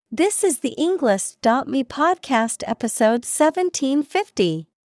This is the Englist.me podcast episode 1750.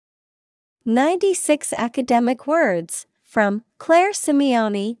 96 academic words from Claire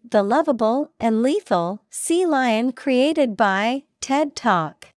Simeone, The Lovable and Lethal Sea Lion, created by TED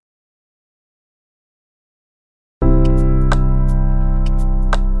Talk.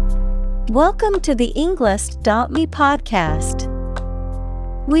 Welcome to the Englist.me podcast.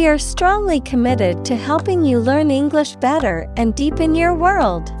 We are strongly committed to helping you learn English better and deepen your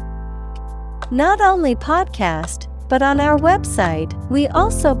world. Not only podcast, but on our website, we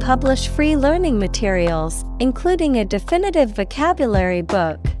also publish free learning materials, including a definitive vocabulary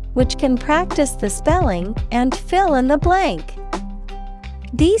book, which can practice the spelling and fill in the blank.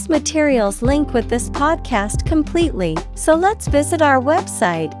 These materials link with this podcast completely, so let's visit our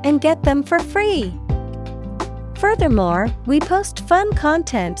website and get them for free. Furthermore, we post fun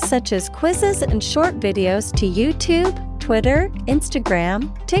content such as quizzes and short videos to YouTube, Twitter,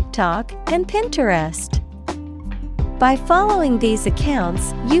 Instagram, TikTok, and Pinterest. By following these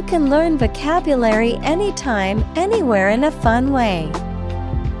accounts, you can learn vocabulary anytime, anywhere in a fun way.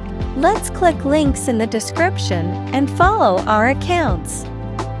 Let's click links in the description and follow our accounts.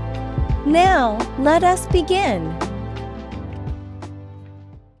 Now, let us begin.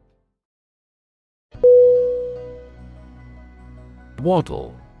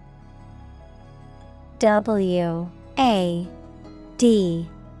 Waddle. W-A-D-D-L-E.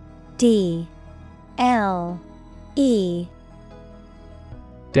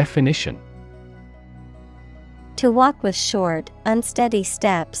 Definition: to walk with short, unsteady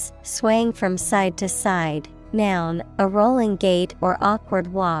steps, swaying from side to side. Noun, a rolling gait or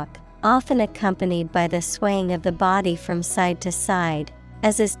awkward walk, often accompanied by the swaying of the body from side to side,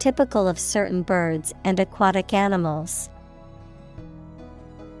 as is typical of certain birds and aquatic animals.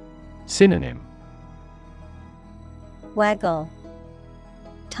 Synonym: waggle,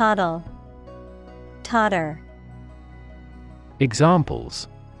 toddle, totter. Examples: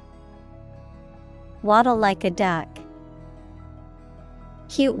 waddle like a duck,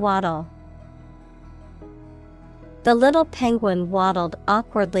 cute waddle. The little penguin waddled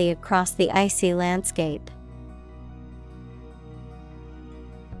awkwardly across the icy landscape.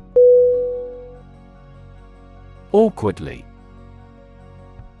 Awkwardly.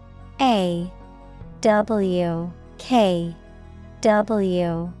 A-W-K-W-A-R-D-L-Y.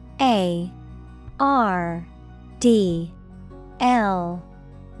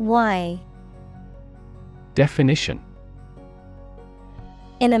 Definition: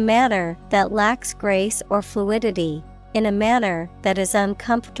 in a manner that lacks grace or fluidity, in a manner that is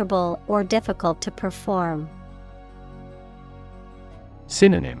uncomfortable or difficult to perform.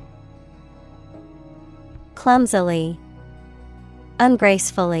 Synonym: clumsily,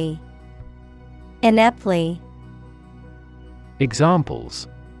 ungracefully, ineptly. Examples: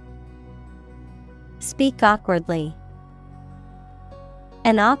 speak awkwardly,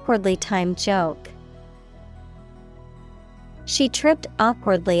 an awkwardly timed joke. She tripped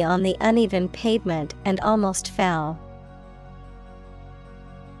awkwardly on the uneven pavement and almost fell.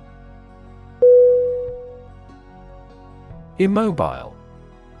 Immobile.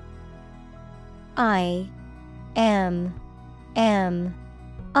 I-M-M-O-B-I-L-E.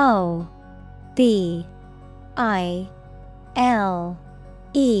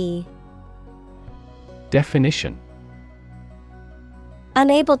 Definition: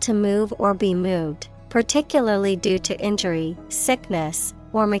 unable to move or be moved, particularly due to injury, sickness,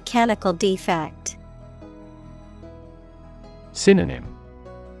 or mechanical defect. Synonym: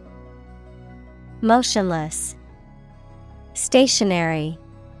 motionless, stationary,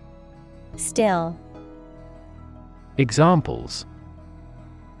 still. Examples: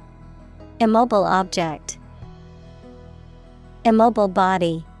 immobile object, immobile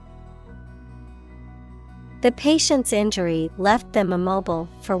body. The patient's injury left them immobile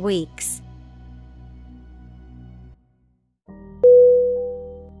for weeks.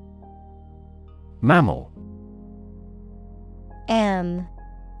 Mammal. M-A-M-M-A-L.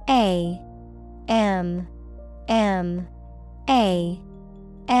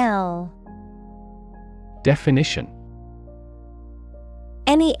 Definition: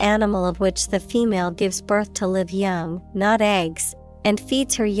 any animal of which the female gives birth to live young, not eggs, and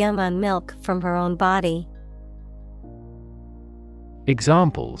feeds her young on milk from her own body.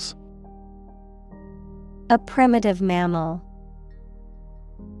 Examples: a primitive mammal,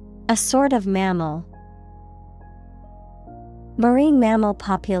 a sort of mammal. Marine mammal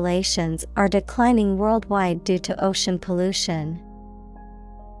populations are declining worldwide due to ocean pollution.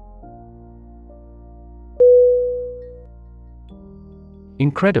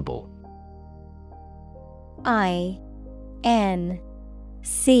 Incredible. I N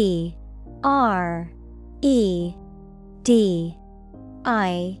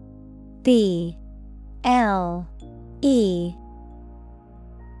Credibile.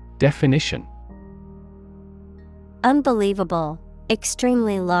 Definition: Unbelievable,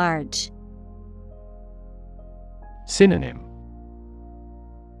 extremely large. Synonym: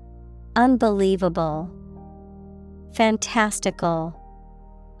 Unbelievable, fantastical,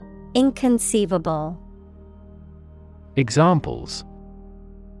 inconceivable. Examples: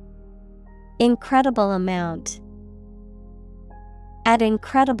 Incredible amount. At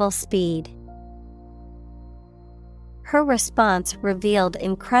incredible speed. Her response revealed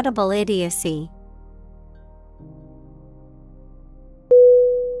incredible idiocy.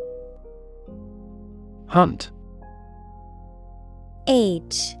 Hunt.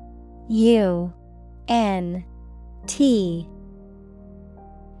 Hunt.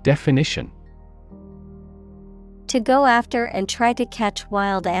 Definition: To go after and try to catch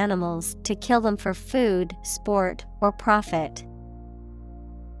wild animals to kill them for food, sport, or profit.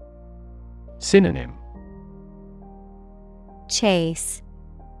 Synonym: Chase,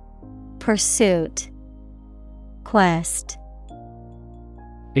 pursuit, quest.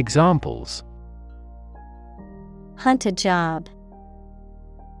 Examples: Hunt a job.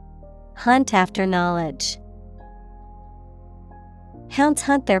 Hunt after knowledge. Hounds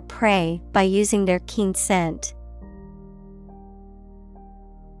hunt their prey by using their keen scent.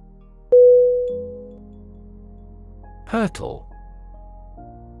 Hurtle.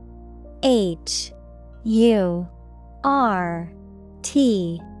 Hurtle.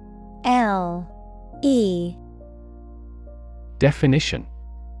 Definition: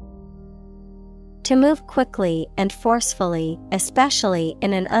 To move quickly and forcefully, especially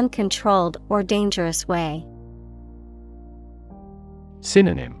in an uncontrolled or dangerous way.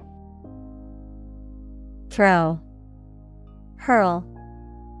 Synonym: Throw, hurl,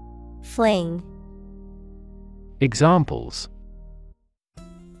 fling. Examples: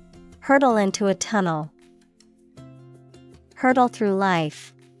 Hurtle into a tunnel. Hurtle through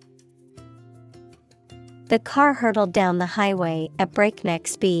life. The car hurtled down the highway at breakneck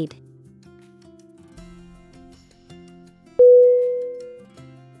speed.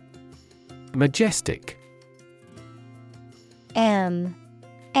 Majestic. Majestic.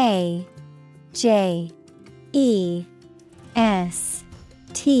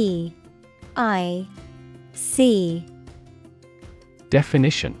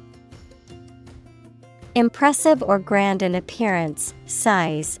 Definition: Impressive or grand in appearance,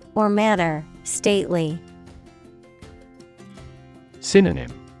 size, or manner, stately.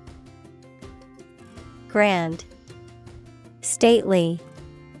 Synonym: Grand, stately,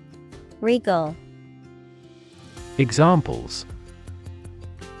 regal. Examples: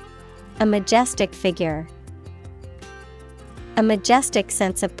 A majestic figure. A majestic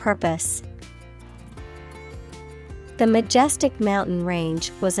sense of purpose. The majestic mountain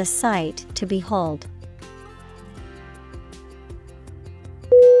range was a sight to behold.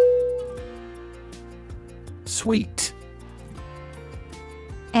 Sweet.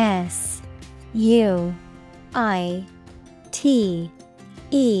 Suite.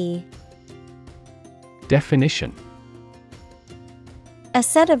 Definition: A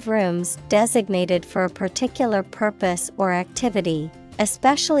set of rooms designated for a particular purpose or activity,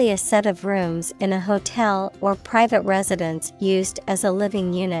 especially a set of rooms in a hotel or private residence used as a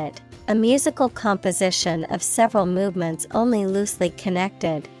living unit. A musical composition of several movements only loosely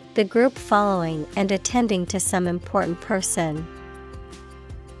connected, the group following and attending to some important person.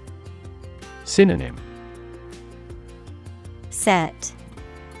 Synonym: Set,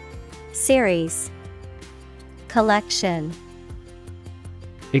 series, collection.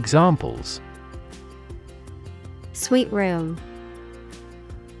 Examples: Suite room.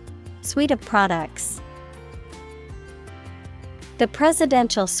 Suite of products. The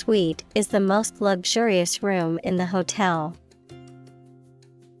presidential suite is the most luxurious room in the hotel.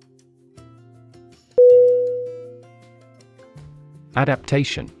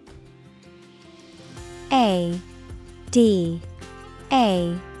 Adaptation. Adaptation.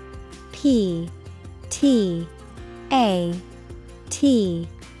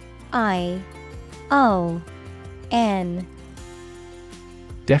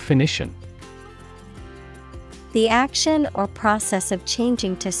 Definition: The action or process of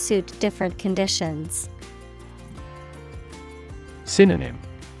changing to suit different conditions. Synonym: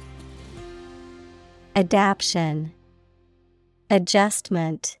 Adaptation,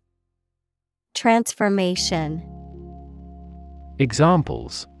 adjustment, transformation.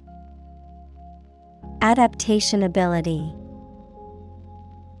 Examples: Adaptation ability.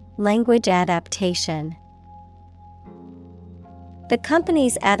 Language adaptation. The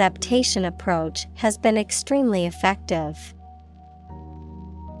company's adaptation approach has been extremely effective.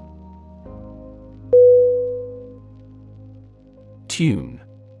 Tune.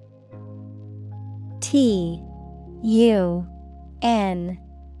 T-U-N-E.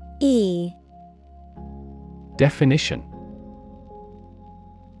 Definition: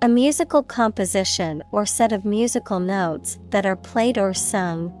 a musical composition or set of musical notes that are played or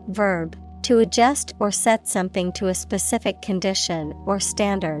sung. Verb, to adjust or set something to a specific condition or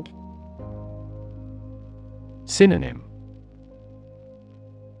standard. Synonym: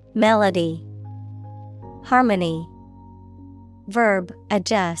 Melody, harmony. Verb,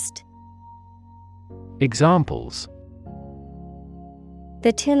 adjust. Examples: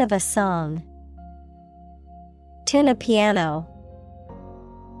 the tune of a song. Tune a piano.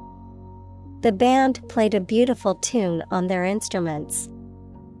 The band played a beautiful tune on their instruments.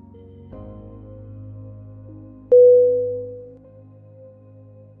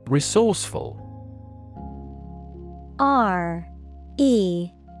 Resourceful. R-E-S-O-U-R-C-E-F-U-L.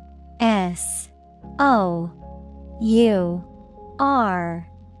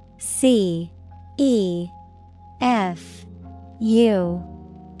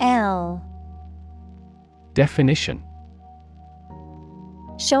 Definition: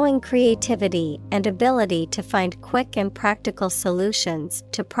 showing creativity and ability to find quick and practical solutions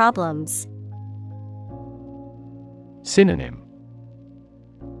to problems. Synonym: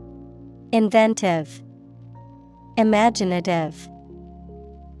 inventive, imaginative,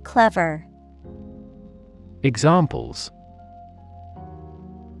 clever. Examples: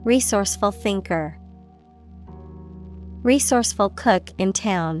 resourceful thinker. Resourceful cook in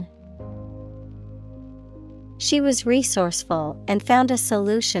town. She was resourceful and found a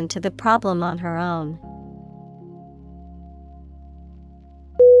solution to the problem on her own.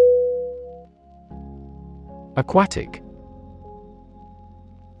 Aquatic.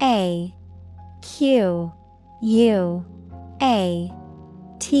 A-Q-U-A-T-I-C.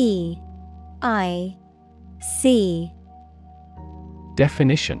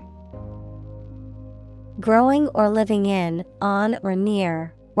 Definition: growing or living in, on or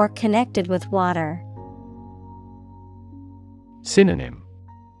near, or connected with water. Synonym: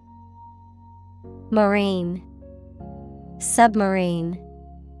 marine, submarine,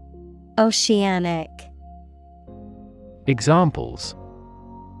 oceanic. Examples: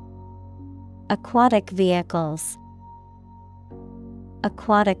 aquatic vehicles.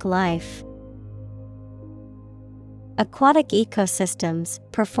 Aquatic life. Aquatic ecosystems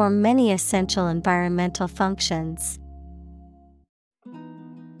perform many essential environmental functions.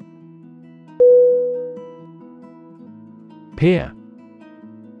 Peer.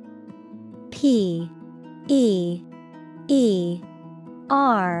 P-E-E-R.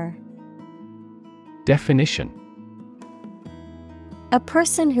 Definition: a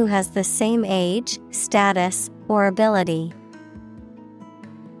person who has the same age, status, or ability.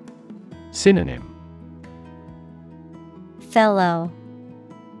 Synonym: fellow,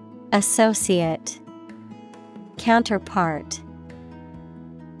 associate, counterpart.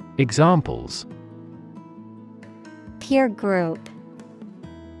 Examples: peer group.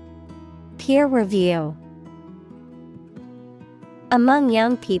 Peer review. Among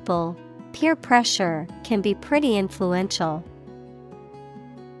young people, peer pressure can be pretty influential.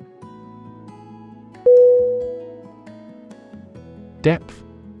 Depth.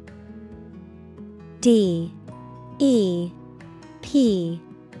 D-E-P-T-H.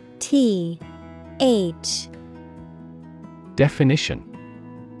 Definition: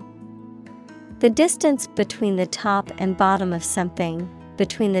 the distance between the top and bottom of something,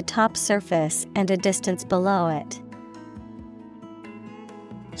 between the top surface and a distance below it.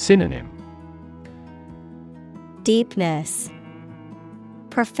 Synonym: deepness,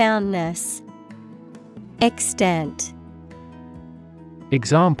 profoundness, extent.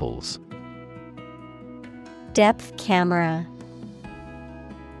 Examples: depth camera.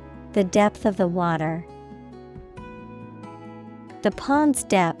 The depth of the water. The pond's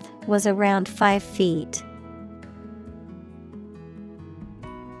depth was around 5 feet.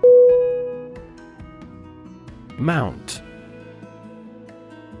 Mount.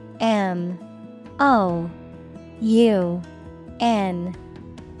 M-O-U-N-T.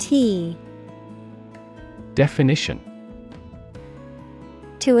 Definition: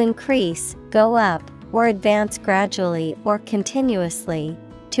 to increase, go up, or advance gradually or continuously,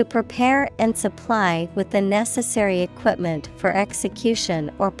 to prepare and supply with the necessary equipment for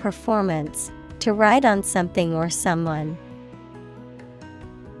execution or performance, to ride on something or someone.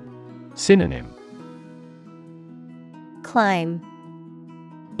 Synonym: climb,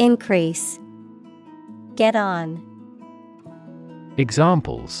 increase, get on.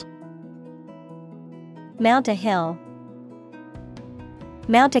 Examples: mount a hill,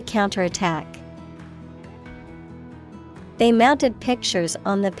 mount a counterattack. They mounted pictures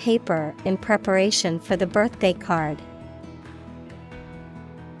on the paper in preparation for the birthday card.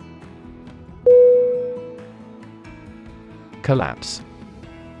 Collapse.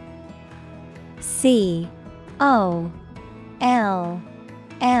 C-O-L-L-A-P-S-E.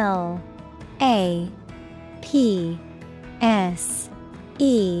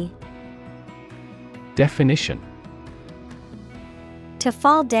 Definition: to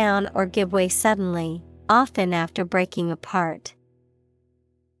fall down or give way suddenly, often after breaking apart.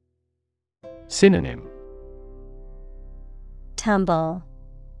 Synonym: Tumble,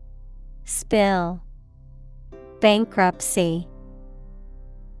 spill, bankruptcy.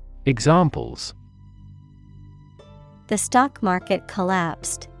 Examples: the stock market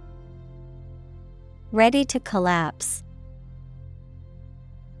collapsed. Ready to collapse.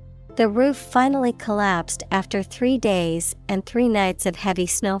 The roof finally collapsed after 3 days and 3 nights of heavy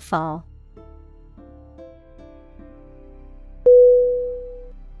snowfall.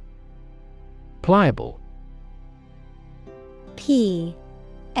 Pliable. P-L-I-A-B-L-E.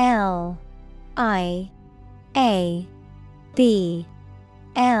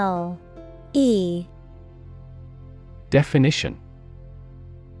 Definition: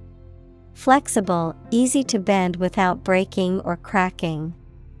 flexible, easy to bend without breaking or cracking.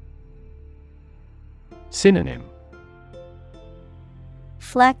 Synonym: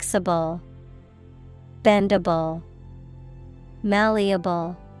 Flexible, bendable,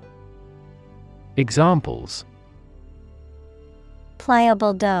 malleable. Examples: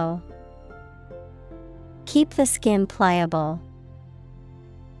 pliable dough. Keep the skin pliable.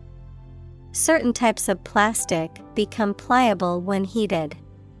 Certain types of plastic become pliable when heated.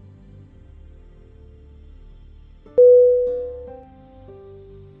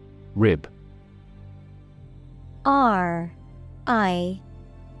 Rib. R-I-B.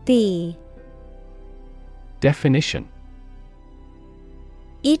 Definition: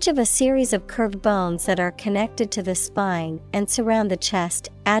 each of a series of curved bones that are connected to the spine and surround the chest.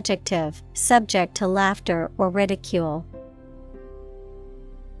 Adjective, subject to laughter or ridicule.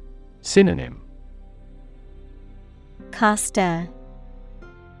 Synonym: Costa.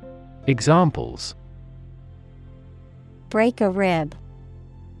 Examples: break a rib.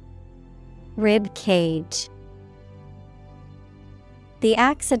 Rib cage. The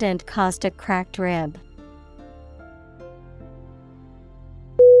accident caused a cracked rib.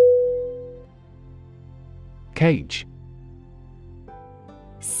 Cage.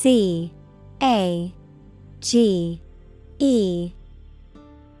 C-A-G-E.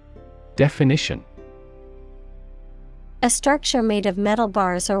 Definition: a structure made of metal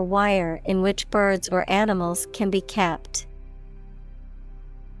bars or wire in which birds or animals can be kept.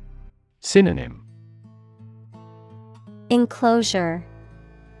 Synonym: enclosure,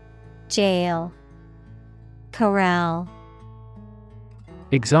 jail, corral.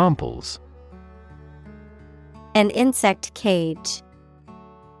 Examples: an insect cage.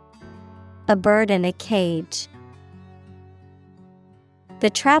 A bird in a cage. The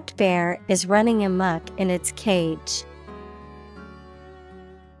trapped bear is running amok in its cage.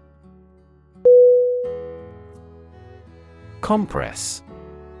 Compress.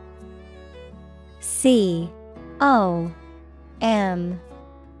 C-O-M-P-R-E-S-S.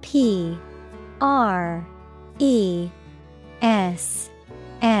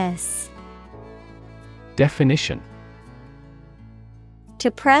 Definition: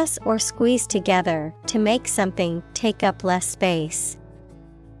 to press or squeeze together to make something take up less space.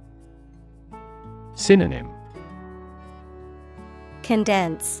 Synonym: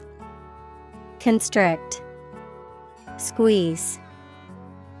 condense, constrict, squeeze.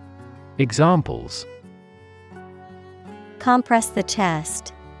 Examples: compress the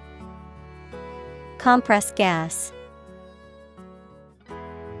chest. Compress gas.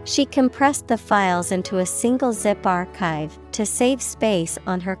 She compressed the files into a single zip archive to save space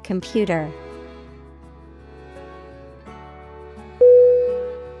on her computer.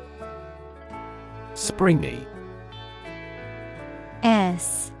 Springy.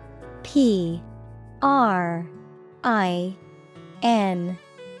 S-P-R-I-N-G-Y.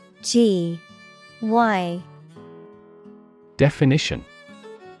 Definition: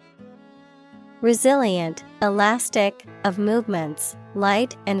 resilient, elastic, of movements,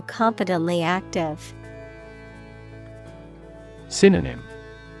 light and competently active. Synonym: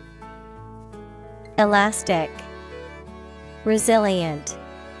 elastic, resilient,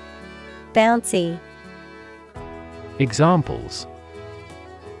 bouncy. Examples: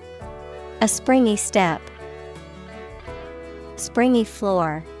 a springy step. springy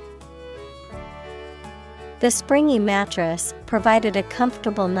floor. The springy mattress provided a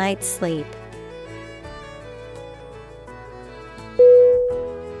comfortable night's sleep.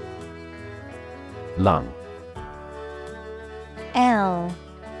 Lung. L-U-N-G.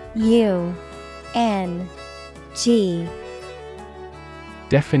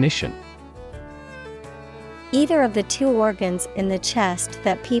 Definition: either of the two organs in the chest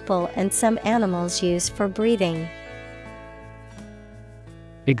that people and some animals use for breathing.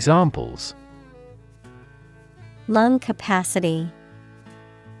 Examples: lung capacity,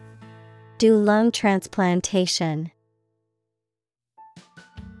 do lung transplantation.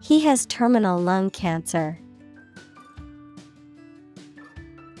 He has terminal lung cancer.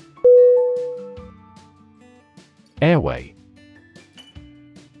 Airway.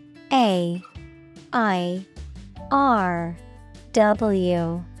 A-I-R-W-A-Y.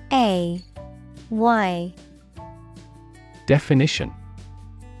 Definition: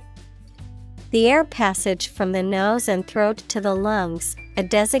 the air passage from the nose and throat to the lungs, a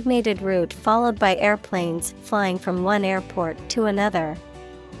designated route followed by airplanes flying from one airport to another.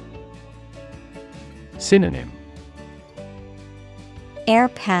 Synonym: air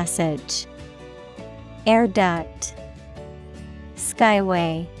passage, air duct,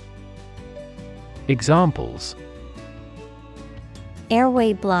 skyway. Examples: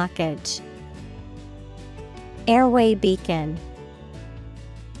 airway blockage, airway beacon.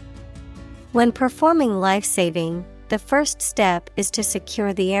 When performing life-saving, the first step is to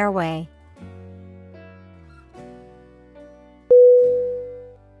secure the airway.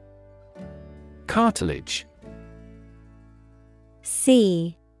 Cartilage.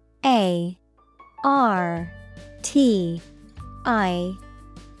 C-A-R-T-I-L-A-G-E.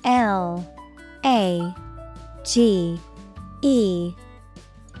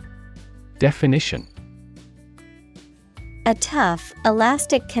 Definition: a tough,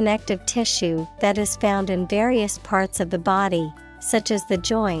 elastic connective tissue that is found in various parts of the body, such as the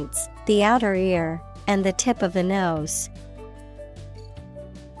joints, the outer ear, and the tip of the nose.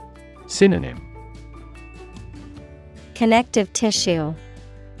 Synonym: connective tissue,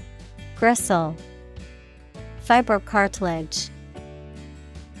 gristle, fibrocartilage.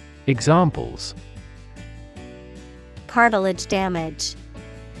 Examples: cartilage damage,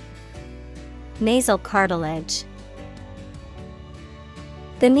 nasal cartilage.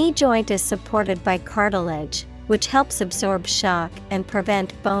 The knee joint is supported by cartilage, which helps absorb shock and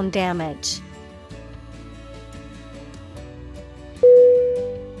prevent bone damage.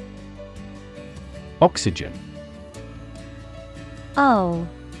 Oxygen.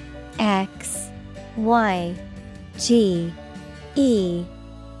 O-X-Y-G-E-N.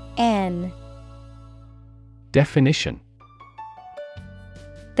 Definition: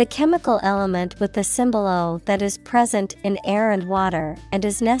 the chemical element with the symbol O that is present in air and water and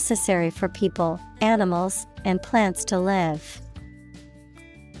is necessary for people, animals, and plants to live.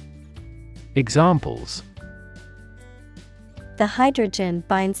 Examples: the hydrogen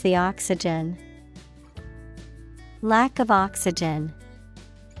binds the oxygen. Lack of oxygen.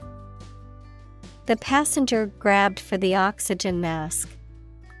 The passenger grabbed for the oxygen mask.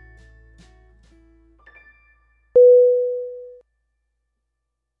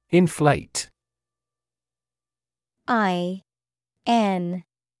 Inflate. I-N-F-L-A-T-E.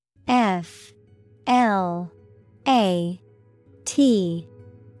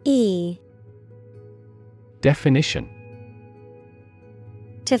 Definition: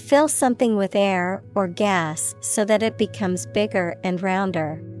 to fill something with air or gas so that it becomes bigger and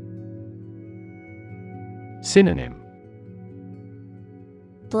rounder. Synonym: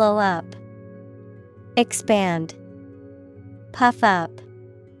 blow up, expand, puff up.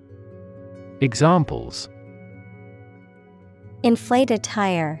 Examples: inflate a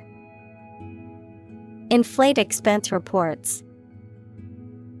tire, inflate expense reports.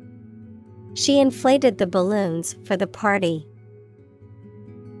 She inflated the balloons for the party.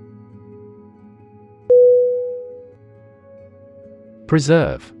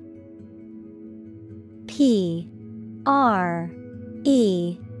 Preserve. P-R-E-S-E-R-V-E.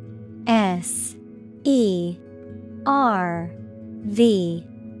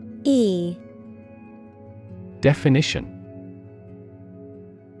 Definition: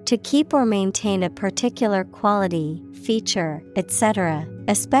 to keep or maintain a particular quality, feature, etc.,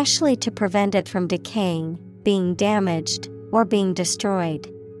 especially to prevent it from decaying, being damaged, or being destroyed.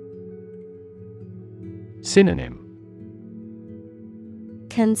 Synonym: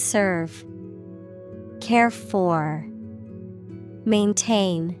 conserve, care for,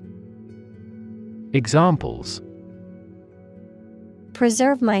 maintain. Examples: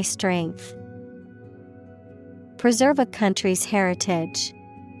 preserve my strength, preserve a country's heritage.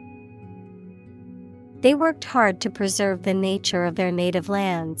 They worked hard to preserve the nature of their native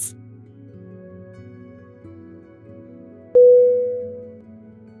lands.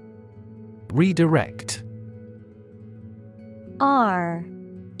 Redirect. REDIRECT.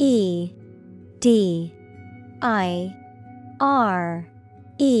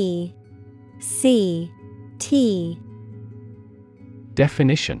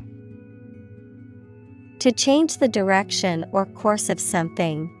 Definition: to change the direction or course of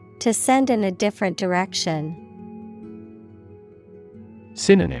something, to send in a different direction.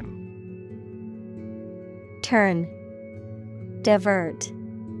 Synonym: Turn, divert,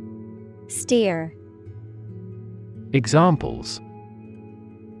 steer. Examples: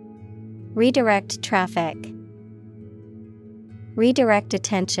 redirect traffic, redirect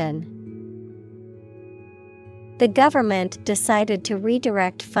attention. The government decided to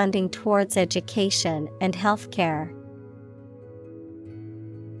redirect funding towards education and healthcare.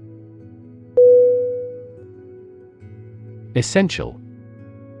 Essential.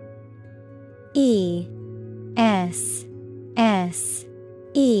 ESSENTIAL.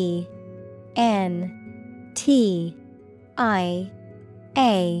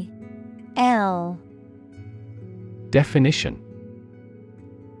 Definition: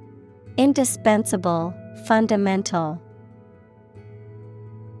 indispensable, fundamental.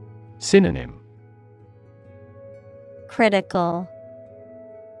 Synonym: critical,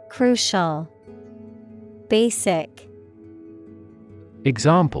 crucial, basic.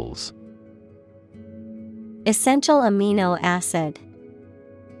 Examples: essential amino acid,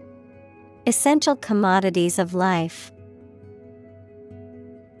 essential commodities of life.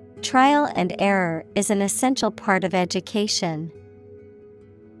 Trial and error is an essential part of education.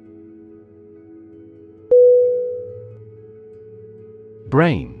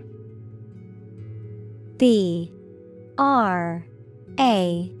 Brain. BRAIN.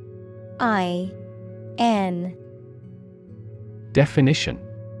 Definition: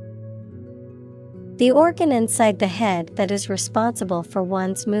 the organ inside the head that is responsible for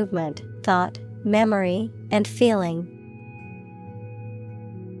one's movement, thought, memory, and feeling.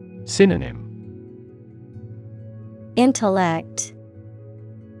 Synonym: intellect,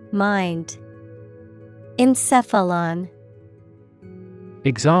 mind, encephalon.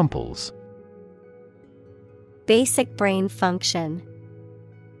 Examples: basic brain function,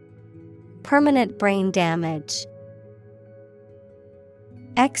 permanent brain damage.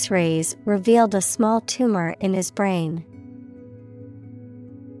 X-rays revealed a small tumor in his brain.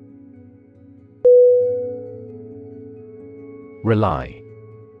 Rely.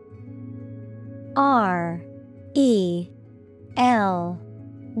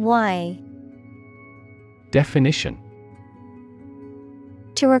 RELY. Definition: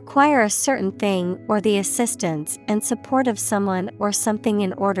 to require a certain thing or the assistance and support of someone or something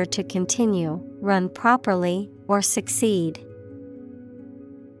in order to continue, run properly, or succeed.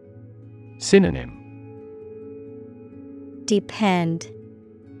 Synonym: depend,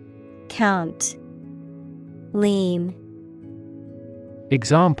 count, lean.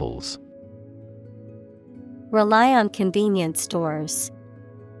 Examples: rely on convenience stores,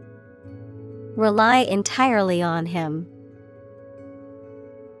 rely entirely on him.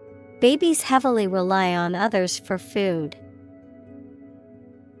 Babies heavily rely on others for food.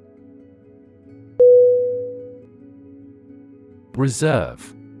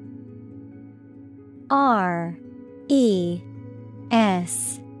 Reserve. RESERVE.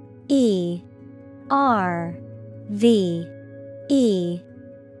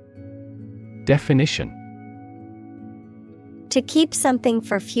 Definition: to keep something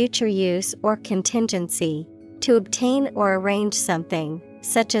for future use or contingency, to obtain or arrange something,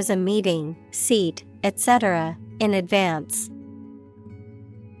 such as a meeting, seat, etc., in advance.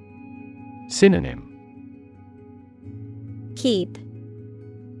 Synonym: keep,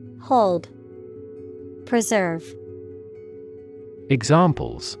 hold, preserve.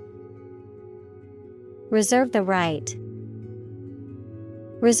 Examples: reserve the right,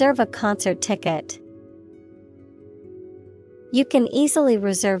 reserve a concert ticket. You can easily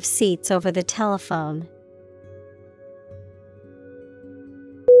reserve seats over the telephone.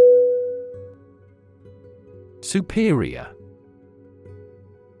 Superior.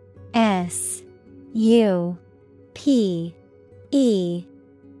 SUPERIOR.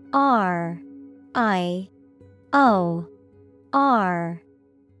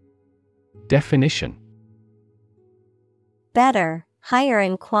 Definition: better, higher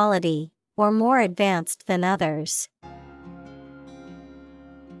in quality, or more advanced than others.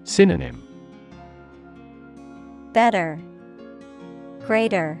 Synonym: better,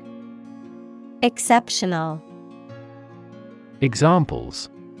 greater, exceptional. Examples: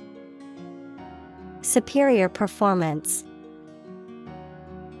 superior performance,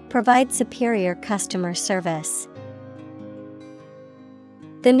 provide superior customer service.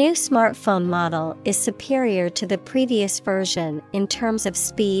 The new smartphone model is superior to the previous version in terms of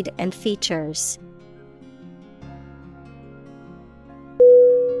speed and features.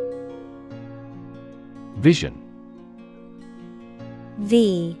 Vision.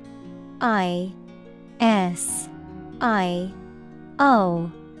 V-I-S-I-O-N.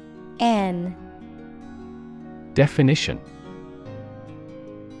 Definition: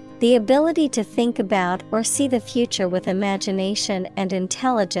 the ability to think about or see the future with imagination and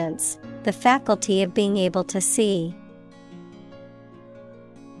intelligence, the faculty of being able to see.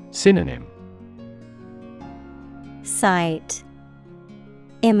 Synonym: sight,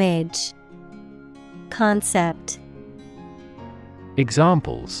 image, concept.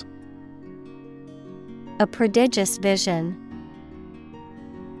 Examples: a prodigious vision,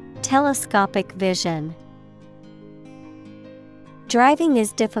 telescopic vision. Driving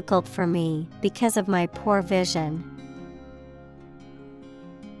is difficult for me because of my poor vision.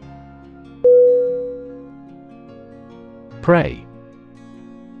 Pray.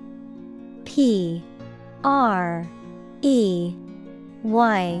 P-R-E-Y.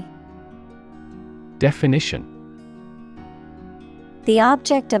 Definition: the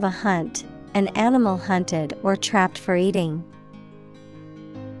object of a hunt, an animal hunted or trapped for eating.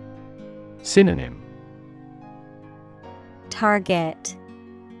 Synonym: target,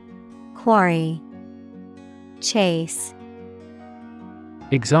 quarry, chase.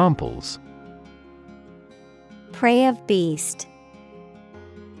 Examples: prey of beast,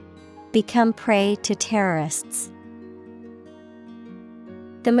 become prey to terrorists.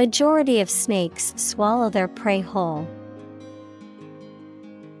 The majority of snakes swallow their prey whole.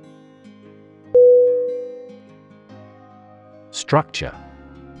 Structure.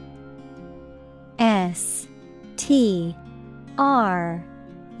 S-T-R-U-C-T-U-R-E.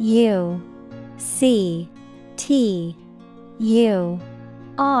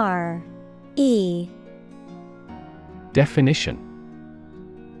 Definition: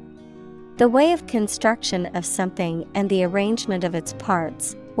 the way of construction of something and the arrangement of its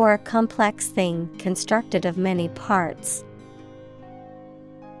parts, or a complex thing constructed of many parts.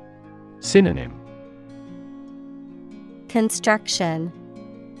 Synonym: construction,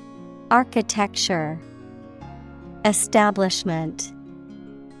 architecture, establishment.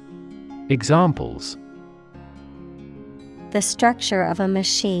 Examples: the structure of a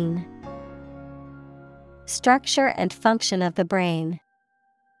machine, structure and function of the brain.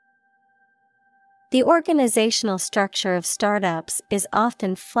 The organizational structure of startups is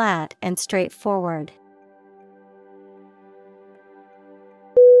often flat and straightforward.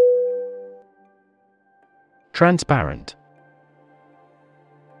 Transparent.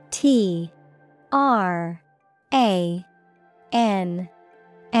 T-R-A-N-S-P-A-R-E-N-T.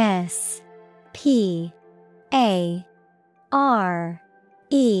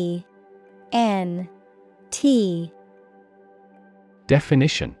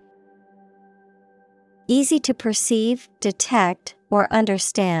 Definition: easy to perceive, detect, or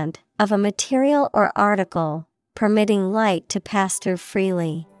understand, of a material or article, permitting light to pass through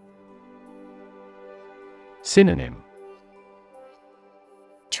freely. Synonym: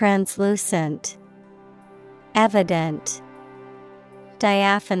 translucent, evident,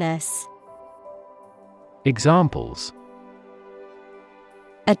 diaphanous. Examples: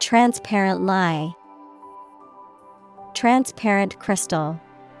 a transparent lie, transparent crystal.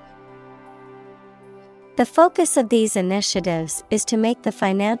 The focus of these initiatives is to make the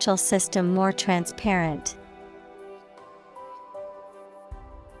financial system more transparent.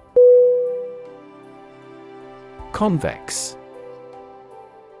 Convex.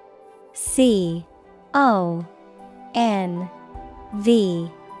 C-O-N-V-E-X.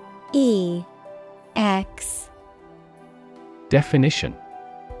 Definition: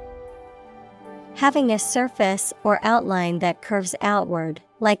 having a surface or outline that curves outward,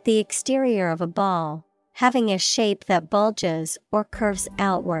 like the exterior of a ball, having a shape that bulges or curves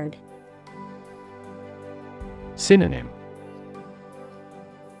outward. Synonym: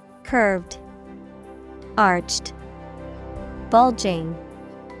 curved, arched, bulging.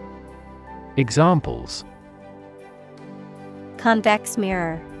 Examples: convex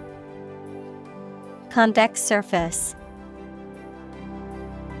mirror, convex surface.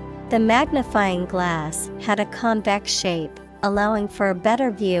 The magnifying glass had a convex shape, allowing for a better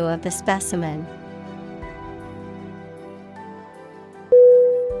view of the specimen.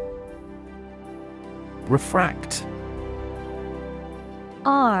 Refract.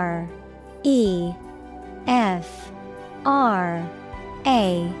 R-E-F-R-A-C-T. R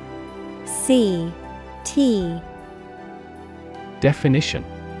A C T. Definition: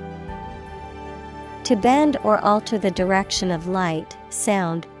 To bend or alter the direction of light,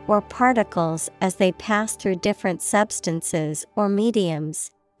 sound, or particles as they pass through different substances or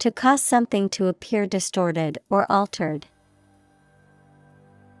mediums, to cause something to appear distorted or altered.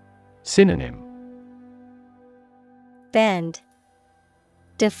 Synonym: Bend,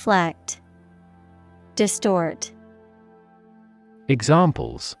 deflect, distort.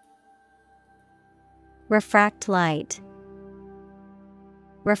 Examples: Refract light,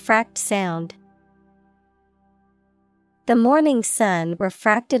 refract sound. The morning sun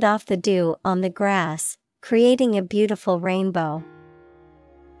refracted off the dew on the grass, creating a beautiful rainbow.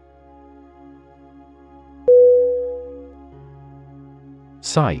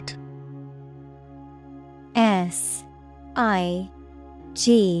 Sight. S-I-G-H-T.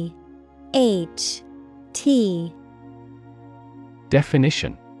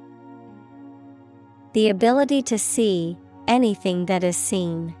 Definition: The ability to see anything that is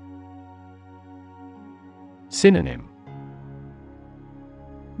seen. Synonym: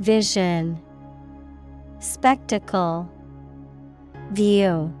 Vision, spectacle,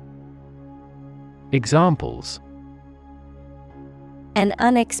 view. Examples: An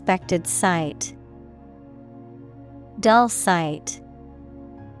unexpected sight, dull sight.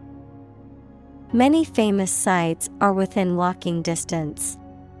 Many famous sights are within walking distance.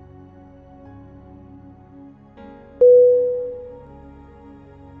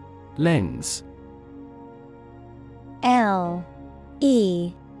 Lens. L-E-N-S.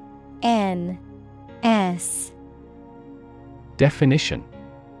 Definition: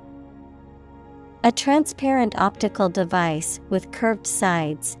 A transparent optical device with curved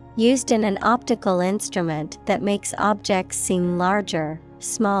sides, used in an optical instrument that makes objects seem larger,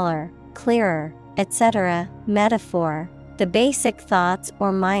 smaller, clearer, etc. Metaphor: the basic thoughts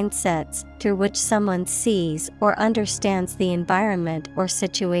or mindsets through which someone sees or understands the environment or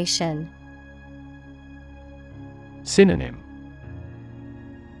situation. Synonym: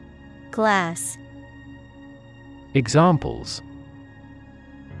 Glass. Examples: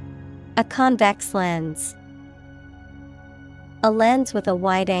 A convex lens. A lens with a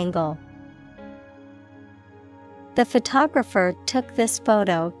wide angle. The photographer took this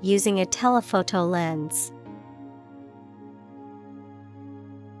photo using a telephoto lens.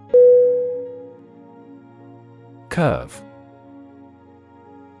 Curve.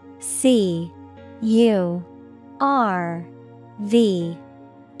 C-U-R-V-E.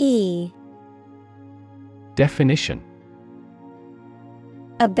 Definition: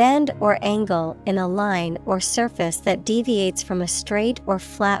 A bend or angle in a line or surface that deviates from a straight or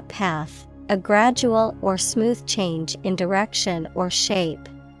flat path, a gradual or smooth change in direction or shape.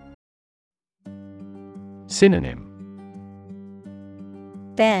 Synonym: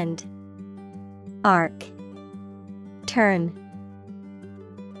 Bend, arc, turn.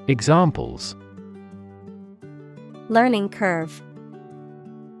 Examples: Learning curve,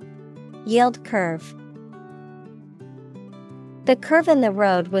 yield curve. The curve in the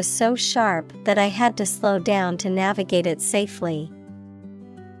road was so sharp that I had to slow down to navigate it safely.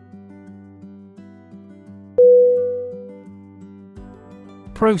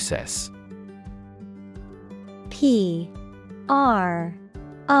 Process. P-R-O-C-E-S-S.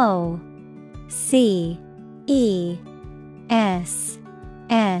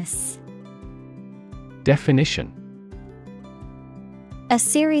 Definition: A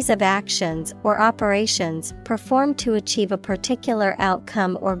series of actions or operations performed to achieve a particular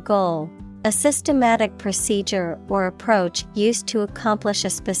outcome or goal, a systematic procedure or approach used to accomplish a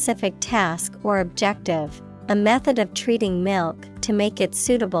specific task or objective, a method of treating milk to make it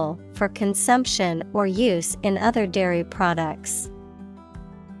suitable for consumption or use in other dairy products.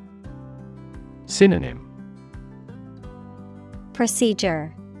 Synonym: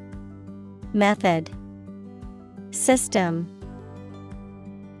 Procedure, method, system.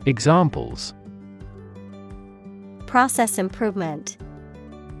 Examples: Process improvement,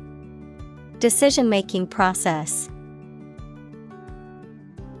 decision-making process.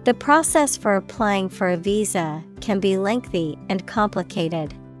 The process for applying for a visa can be lengthy and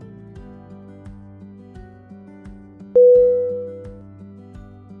complicated.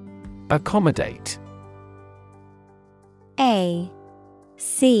 Accommodate.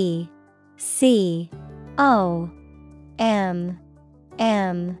 A-C-C-O-M-M-O-D-A-T-E.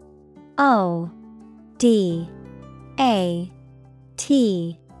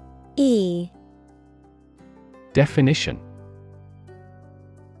 Definition: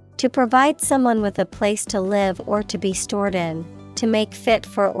 To provide someone with a place to live or to be stored in, to make fit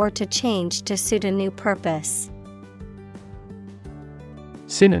for or to change to suit a new purpose.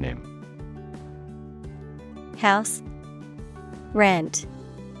 Synonym. House, rent,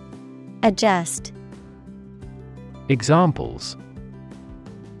 adjust. Examples.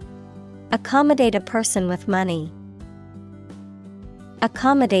 Accommodate a person with money.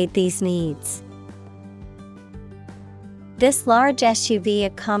 Accommodate these needs. This large SUV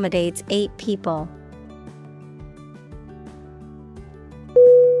accommodates 8 people.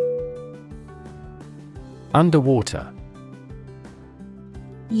 Underwater.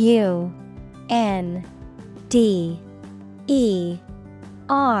 UNDERWATER.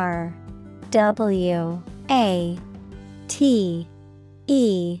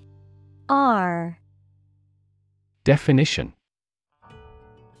 Definition.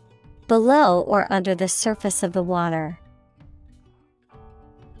 Below or under the surface of the water.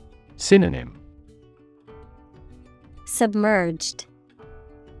 Synonym. Submerged,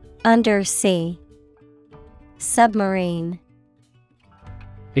 undersea, submarine.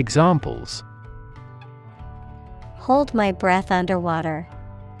 Examples. Hold my breath underwater.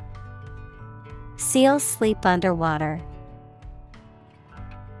 Seals sleep underwater.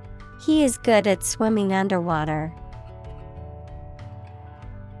 He is good at swimming underwater.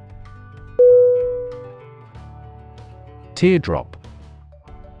 Teardrop.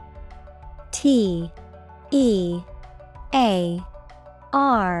 TEARDROP.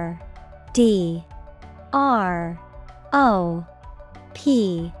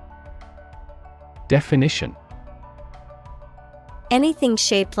 Definition. Anything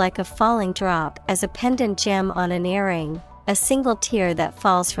shaped like a falling drop, as a pendant gem on an earring, a single tear that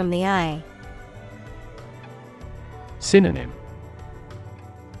falls from the eye. Synonym.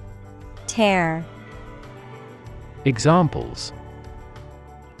 Tear. Examples.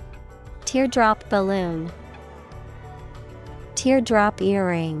 Teardrop balloon. Teardrop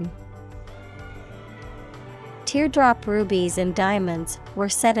earring. Teardrop rubies and diamonds were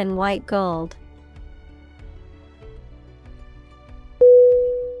set in white gold.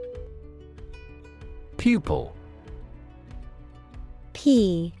 Pupil.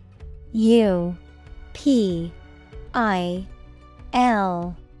 P-U-P-I-L.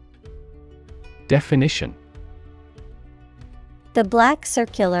 Definition. The black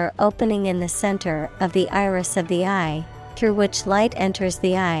circular opening in the center of the iris of the eye, through which light enters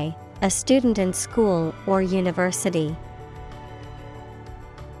the eye, a student in school or university.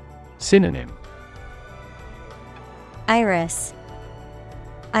 Synonym. Iris,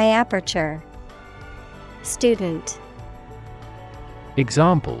 eye aperture, student.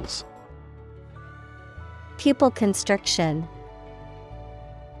 Examples. Pupil constriction.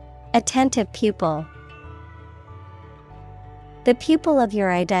 Attentive pupil. The pupil of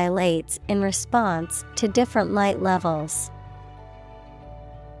your eye dilates in response to different light levels.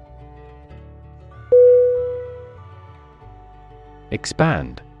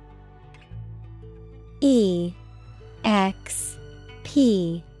 Expand. E-X-P-A-N-D.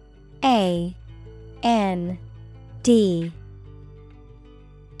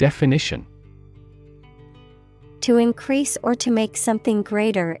 Definition. To increase or to make something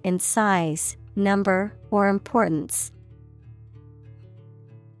greater in size, number, or importance.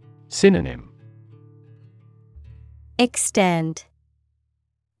 Synonym. Extend,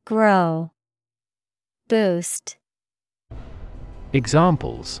 grow, boost.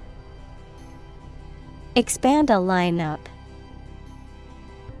 Examples. Expand a lineup.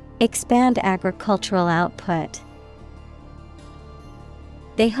 Expand agricultural output.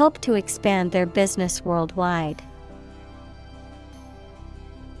 They hope to expand their business worldwide.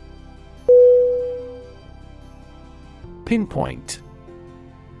 Pinpoint.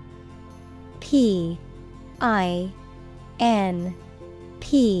 P-I-N-P-O-I-N-T.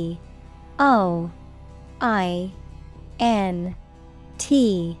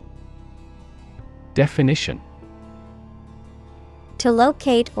 Definition. To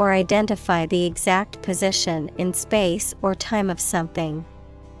locate or identify the exact position in space or time of something.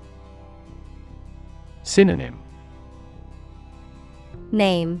 Synonym.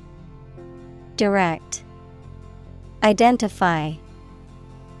 Name, direct, identify.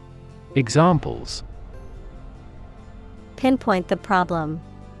 Examples. Pinpoint the problem.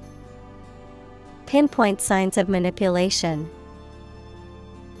 Pinpoint signs of manipulation.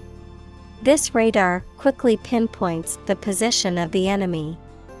 This radar quickly pinpoints the position of the enemy.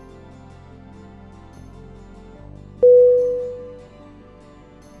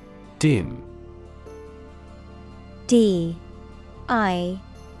 Dim. D-I-M.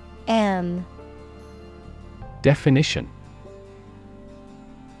 Definition.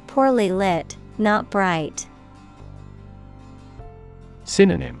 Poorly lit, not bright.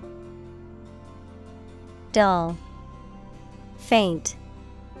 Synonym. Dull, faint,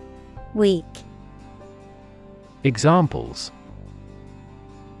 weak. Examples: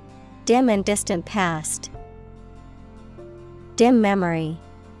 Dim and distant past. Dim memory.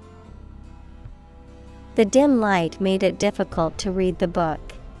 The dim light made it difficult to read the book.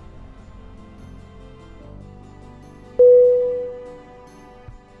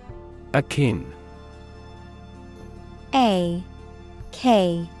 Akin. A-K-I-N.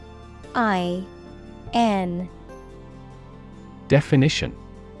 Definition: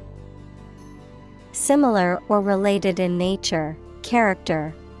 Similar or related in nature,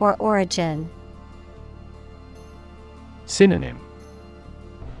 character, or origin. Synonym: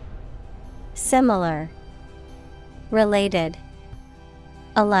 Similar, related,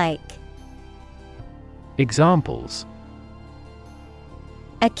 alike. Examples: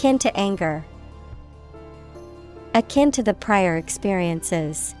 Akin to anger. Akin to the prior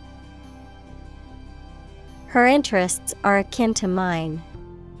experiences. Her interests are akin to mine.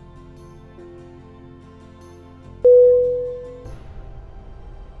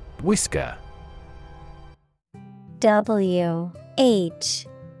 Whisker. W-H-I-S-K-E-R.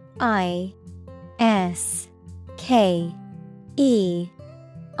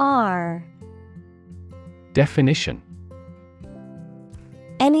 Definition: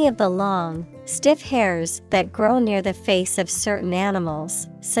 Any of the long, stiff hairs that grow near the face of certain animals,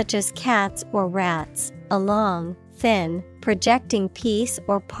 such as cats or rats, a long, thin, projecting piece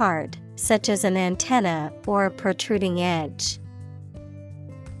or part, such as an antenna or a protruding edge.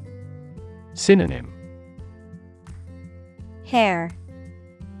 Synonym: Hair,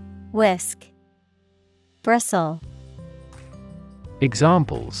 whisk, bristle.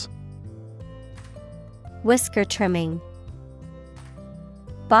 Examples: Whisker trimming.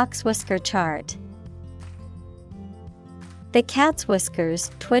 Box whisker chart. The cat's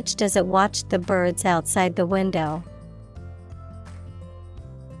whiskers twitched as it watched the birds outside the window.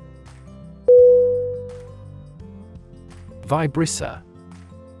 Vibrissa.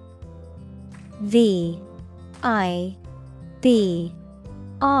 V-I-B-R-I-S-S-A.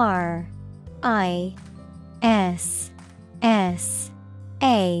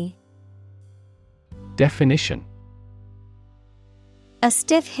 Definition: A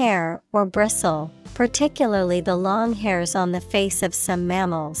stiff hair or bristle, particularly the long hairs on the face of some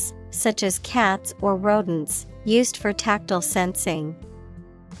mammals, such as cats or rodents, used for tactile sensing.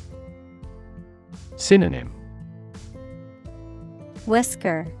 Synonym: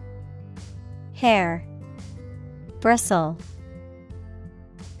 Whisker, hair, bristle.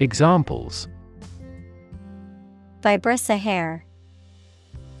 Examples: Vibrissa hair.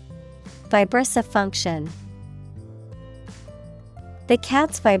 Vibrissa function. The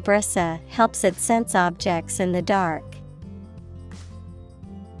cat's vibrissa helps it sense objects in the dark.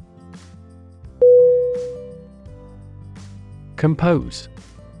 Compose.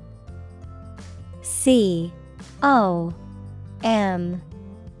 C-O-M-P-O-S-E.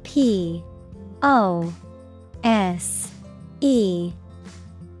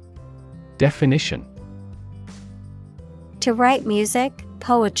 Definition: To write music,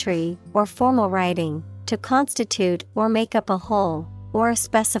 poetry, or formal writing, to constitute or make up a whole, or a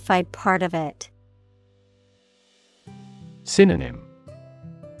specified part of it. Synonym: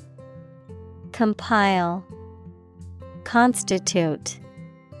 Compile, constitute,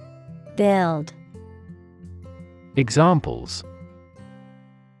 build. Examples: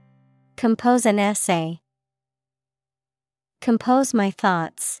 Compose an essay. Compose my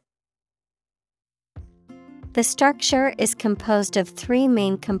thoughts. The structure is composed of 3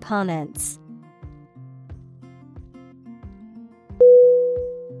 main components.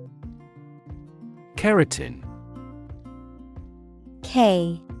 Keratin.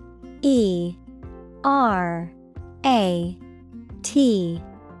 K-E-R-A-T-I-N.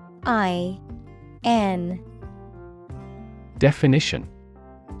 Definition: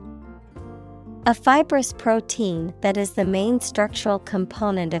 A fibrous protein that is the main structural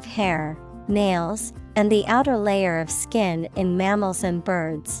component of hair, nails, and the outer layer of skin in mammals and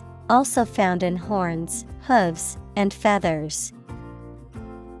birds, also found in horns, hooves, and feathers.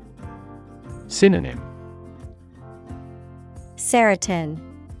 Synonym: Keratin.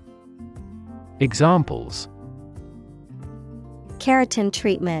 Examples: Keratin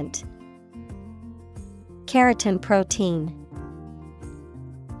treatment. Keratin protein.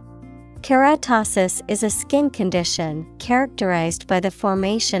 Keratosis is a skin condition characterized by the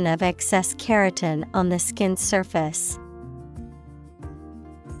formation of excess keratin on the skin surface.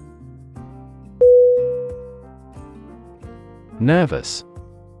 Nervous.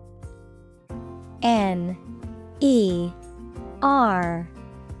 N-E-R-V-O-U-S.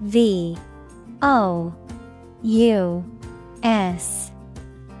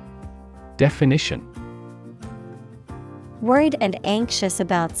 Definition: worried and anxious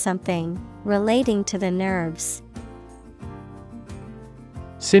about something, relating to the nerves.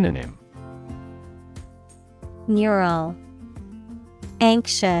 Synonym: Neural,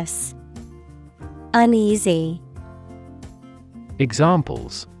 anxious, uneasy.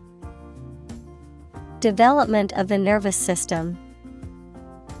 Examples: development of the nervous system.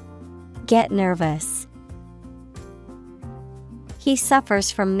 Get nervous. He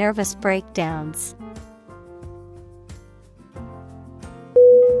suffers from nervous breakdowns.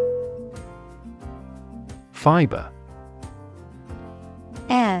 Fiber.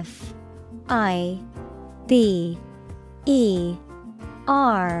 F-I-B-E-R.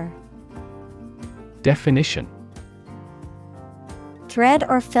 Definition: thread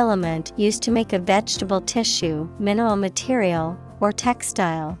or filament used to make a vegetable tissue, mineral material, or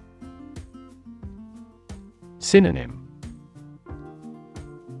textile. Synonym: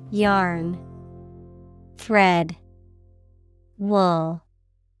 Yarn, thread, wool.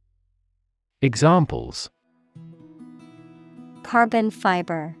 Examples: carbon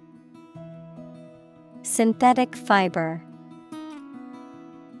fiber, synthetic fiber.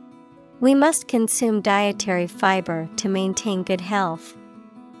 We must consume dietary fiber to maintain good health.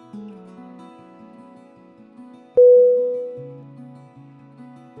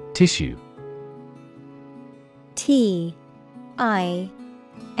 Tissue. T-I-S-S-U-E.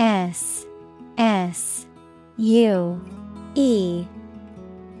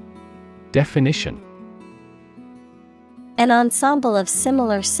 Definition: an ensemble of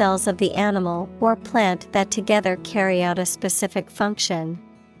similar cells of the animal or plant that together carry out a specific function.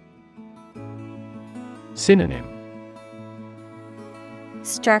 Synonym: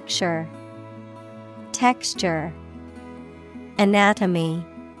 structure, texture, anatomy.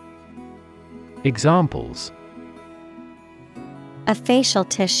 Examples: a facial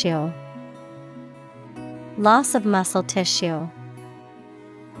tissue, loss of muscle tissue.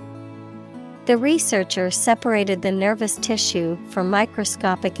 The researcher separated the nervous tissue for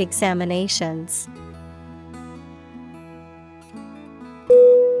microscopic examinations.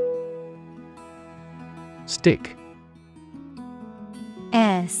 Stick.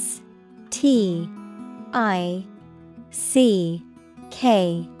 S-T-I-C-K.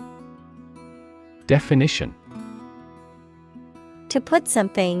 Definition: to put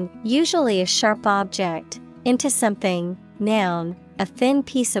something, usually a sharp object, into something, noun, a thin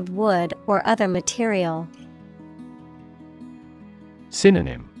piece of wood or other material.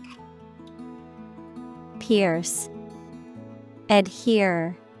 Synonym: pierce,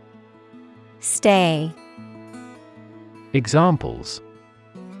 adhere, stay. Examples: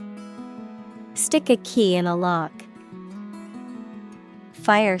 stick a key in a lock.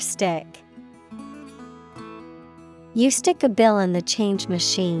 Fire stick. You stick a bill in the change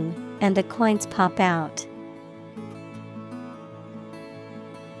machine, and the coins pop out.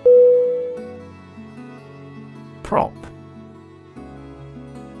 Prop.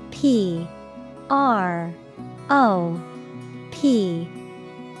 P-R-O-P.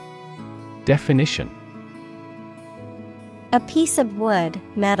 Definition: a piece of wood,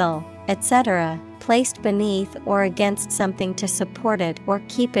 metal, etc., placed beneath or against something to support it or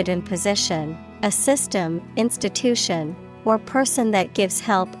keep it in position, a system, institution, or person that gives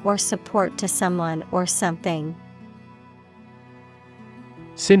help or support to someone or something.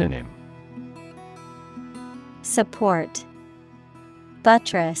 Synonym: support,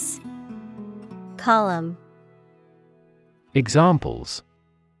 buttress, column. Examples: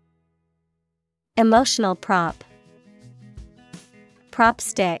 emotional prop, prop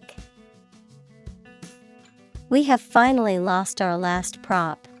stick. We have finally lost our last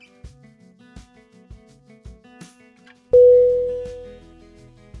prop.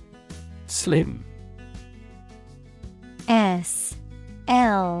 Slim. S-L-I-M.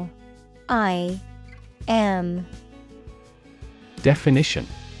 Definition: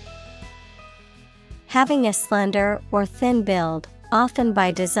 having a slender or thin build, often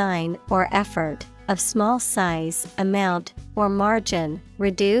by design or effort, of small size, amount, or margin,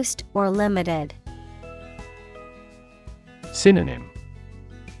 reduced or limited. Synonym: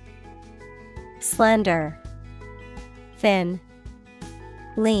 slender, thin,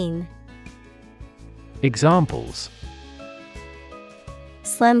 lean. Examples: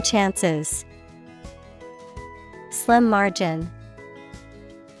 slim chances, slim margin.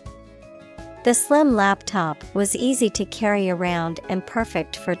 The slim laptop was easy to carry around and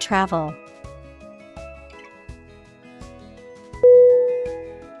perfect for travel.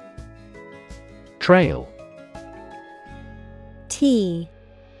 Trail. T-R-A-I-L.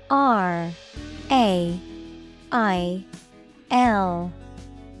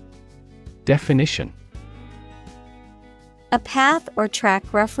 Definition: a path or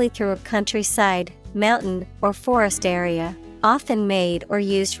track roughly through a countryside, mountain, or forest area, often made or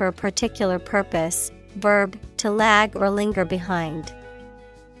used for a particular purpose. Verb, to lag or linger behind.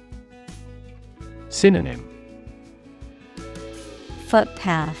 Synonym: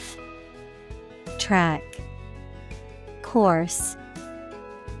 Footpath, track, course.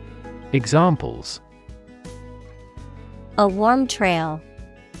 Examples: a warm trail.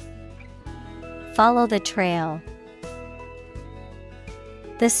 Follow the trail.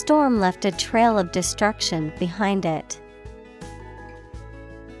 The storm left a trail of destruction behind it.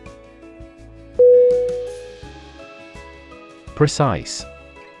 Precise.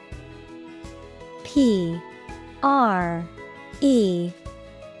 P-R-E-C-I-S-E.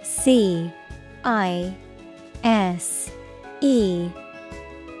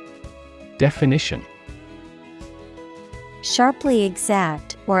 Definition: sharply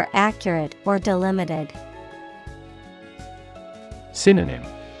exact or accurate or delimited. Synonym: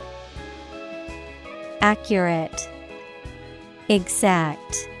 accurate,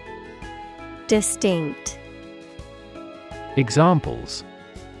 exact, distinct. Examples: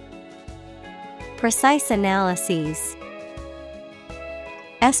 precise analyses.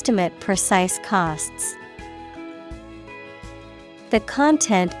 Estimate precise costs. The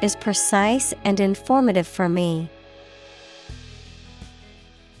content is precise and informative for me.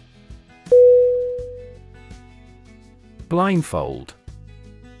 Blindfold.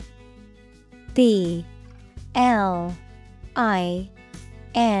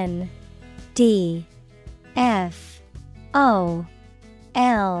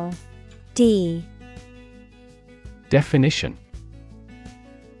 Definition: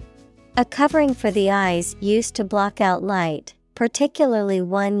 a covering for the eyes used to block out light, particularly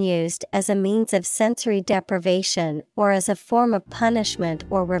one used as a means of sensory deprivation or as a form of punishment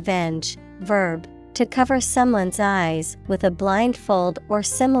or revenge. Verb, to cover someone's eyes with a blindfold or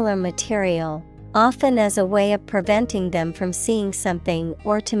similar material, often as a way of preventing them from seeing something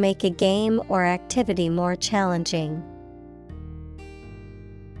or to make a game or activity more challenging.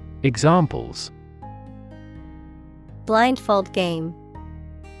 Examples: blindfold game.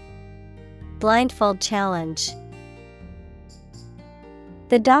 Blindfold challenge.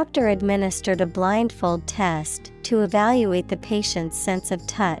 The doctor administered a blindfold test to evaluate the patient's sense of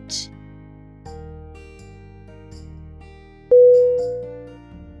touch.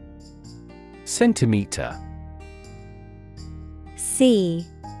 Centimeter.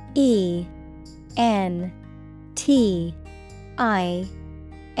 C-E-N-T-I-M-E-T-E-R.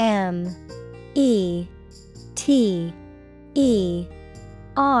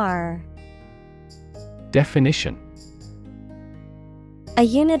 Definition: a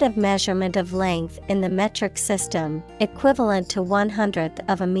unit of measurement of length in the metric system, equivalent to 1/100th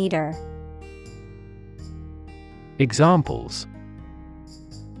of a meter. Examples: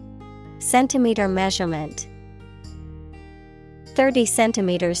 centimeter measurement. 30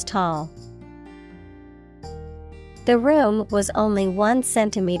 centimeters tall. The room was only 1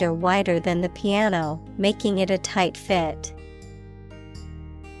 centimeter wider than the piano, making it a tight fit.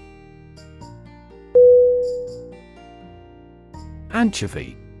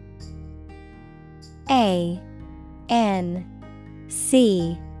 Anchovy. A-N-C-H-O-V-Y.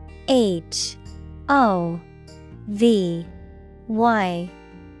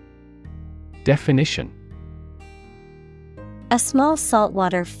 Definition: a small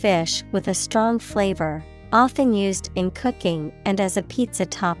saltwater fish with a strong flavor, often used in cooking and as a pizza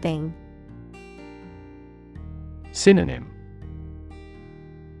topping. Synonym: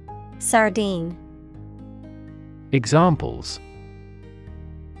 sardine. Examples: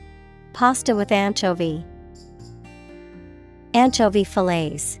 pasta with anchovy. Anchovy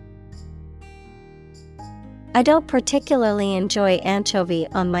fillets. I don't particularly enjoy anchovy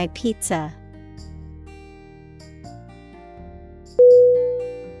on my pizza.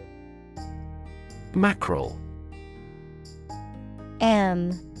 Mackerel.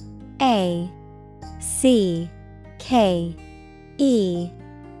 M-A-C-K-E-R-E-L.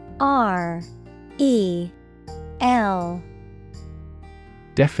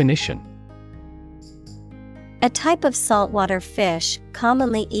 Definition: a type of saltwater fish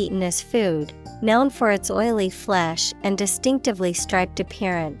commonly eaten as food, known for its oily flesh and distinctively striped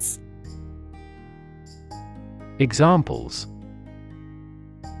appearance. Examples: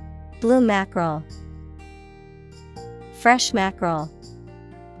 blue mackerel. Fresh mackerel.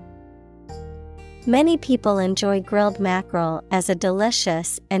 Many people enjoy grilled mackerel as a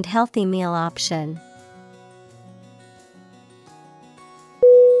delicious and healthy meal option.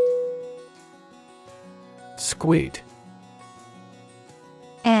 Squid.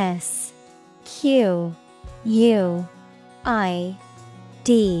 S Q-U-I-D.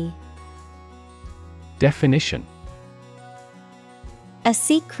 Definition: a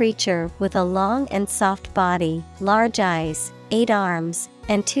sea creature with a long and soft body, large eyes, 8 arms,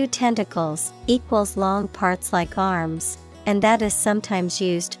 and 2 tentacles, equals long parts like arms, and that is sometimes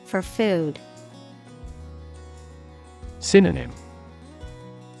used for food. Synonym: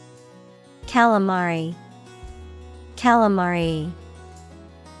 Calamari, calamari.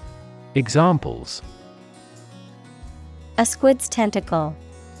 Examples: a squid's tentacle,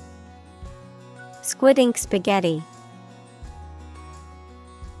 squid ink spaghetti.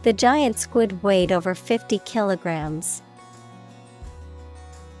 The giant squid weighed over 50 kilograms.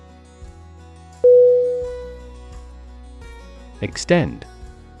 Extend: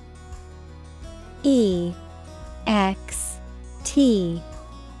 E-X-T-E-N-D.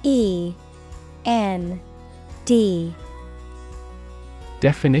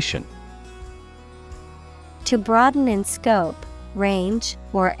 Definition: to broaden in scope, range,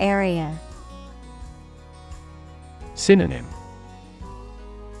 or area. Synonym: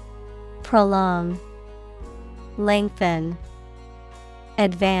 prolong, lengthen,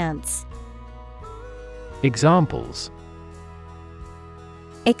 advance. Examples: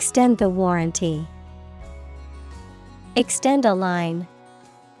 extend the warranty, extend a line.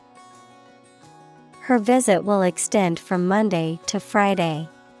 Her visit will extend from Monday to Friday.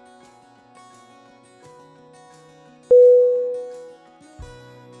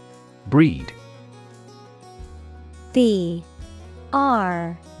 Breed: B-R-E-E-D.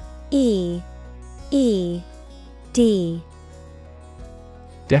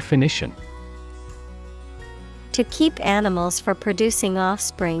 Definition: to keep animals for producing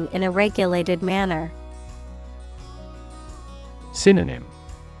offspring in a regulated manner. Synonym: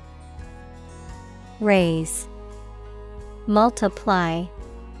 raise, multiply,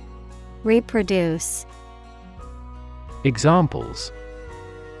 reproduce. Examples: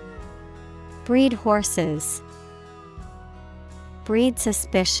 breed horses, breed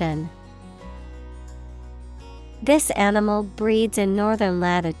suspicion. This animal breeds in northern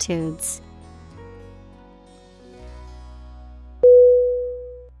latitudes.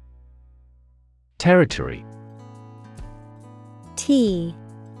 Territory: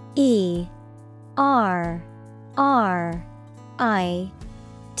 T-E-R-R-I-T-O-R-Y.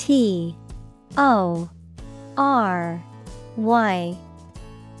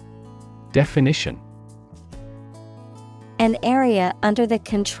 Definition: an area under the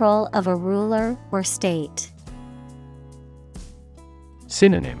control of a ruler or state.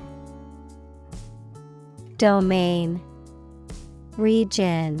 Synonym: domain,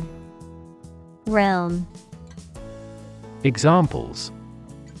 region, realm. Examples: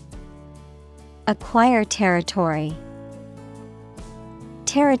 acquire territory,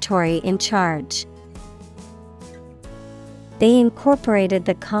 territory in charge. They incorporated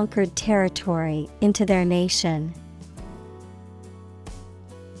the conquered territory into their nation.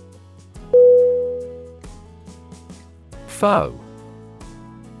 Foe: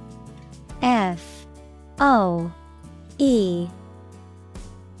 F-O-E.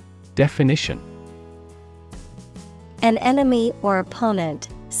 Definition: an enemy or opponent,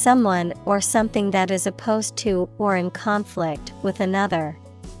 someone or something that is opposed to or in conflict with another.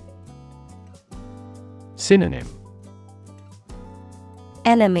 Synonym: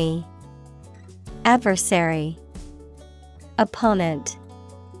 enemy, adversary, opponent.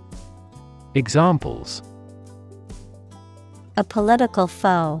 Examples: a political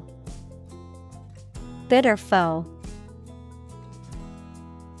foe, bitter foe.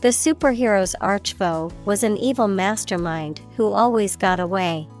 The superhero's archfoe was an evil mastermind who always got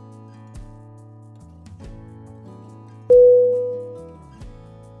away.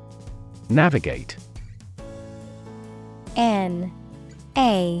 Navigate: N-A-V-I-G-A-T-E.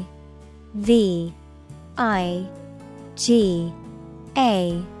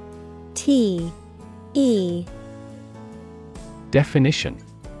 Definition: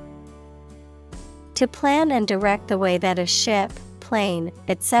 to plan and direct the way that a ship, plane,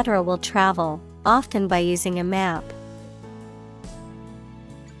 etc. will travel, often by using a map.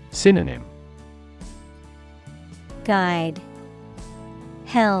 Synonym: guide,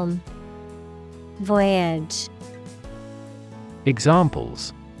 helm, voyage.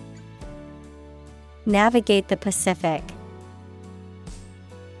 Examples: navigate the Pacific,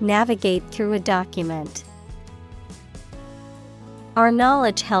 navigate through a document. Our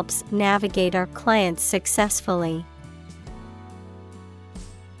knowledge helps navigate our clients successfully.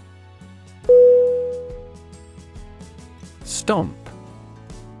 Stomp: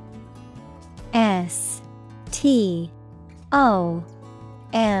 S-T-O-M-P.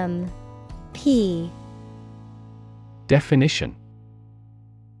 Definition: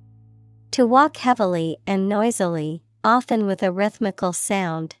 To walk heavily and noisily, often with a rhythmical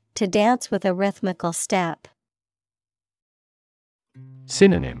sound, to dance with a rhythmical step.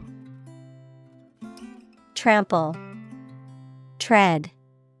 Synonym: Trample, tread,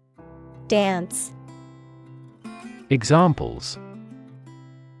 dance. Examples: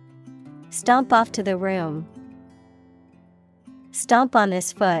 Stomp off to the room. Stomp on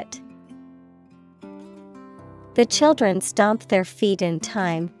his foot. The children stomped their feet in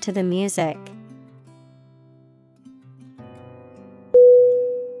time to the music.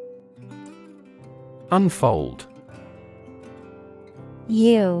 Unfold.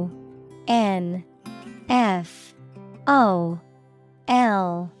 U-N-F-O-L-D.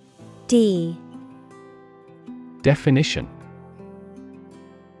 Definition: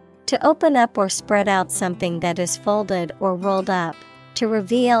 To open up or spread out something that is folded or rolled up, to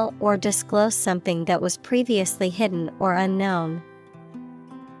reveal or disclose something that was previously hidden or unknown.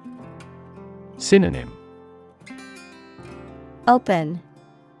 Synonym: Open,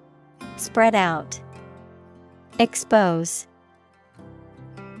 spread out, expose.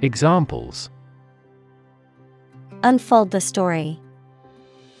 Examples: Unfold the story.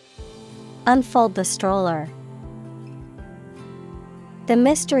 Unfold the stroller. The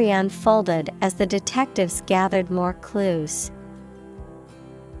mystery unfolded as the detectives gathered more clues.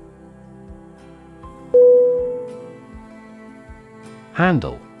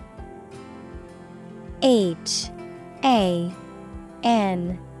 Handle. H-A-N-D-L-E.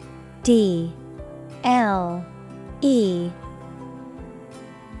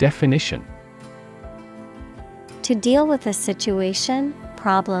 Definition: To deal with a situation,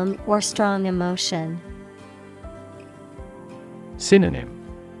 problem, or strong emotion. Synonym: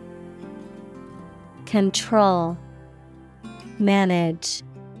 Control, manage,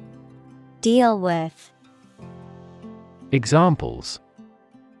 deal with. Examples: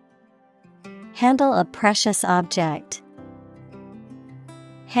 Handle a precious object.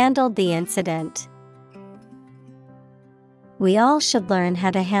 Handled the incident. We all should learn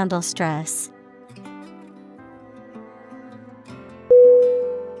how to handle stress.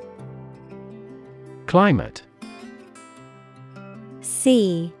 Climate.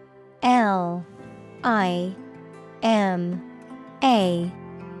 C-L-I-M-A-T-E.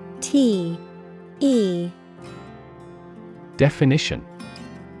 Definition: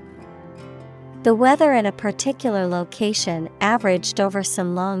 The weather at a particular location averaged over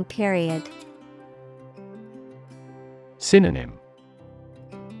some long period. Synonym: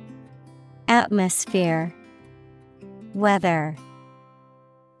 Atmosphere, weather,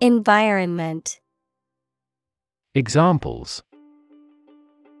 environment. Examples: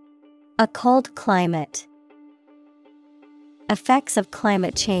 A cold climate. Effects of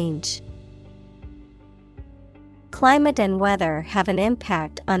climate change. Climate and weather have an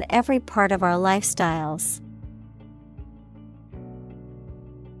impact on every part of our lifestyles.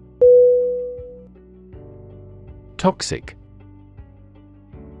 Toxic.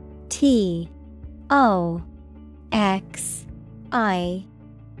 T-O-X-I-C.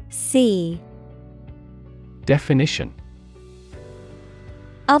 Definition: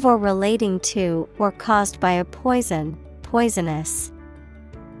 Of or relating to or caused by a poison, poisonous.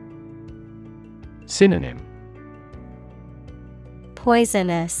 Synonym: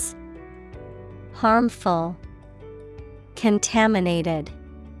 Poisonous, harmful, contaminated.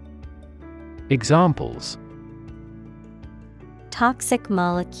 Examples: Toxic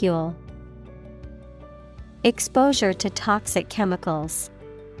molecule. Exposure to toxic chemicals.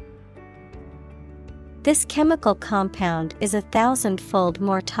 This chemical compound is 1,000-fold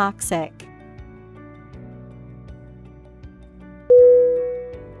more toxic.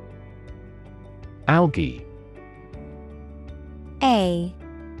 Algae. A-L-G-A-E.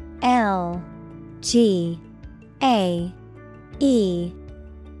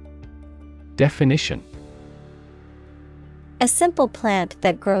 Definition: A simple plant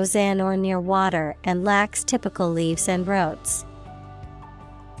that grows in or near water and lacks typical leaves and roots.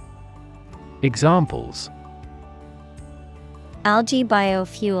 Examples: Algae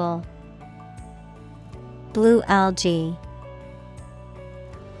biofuel. Blue algae.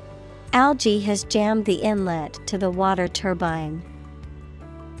 Algae has jammed the inlet to the water turbine.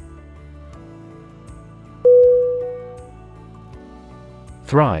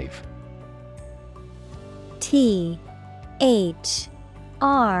 Thrive. T-H-R-I-V-E.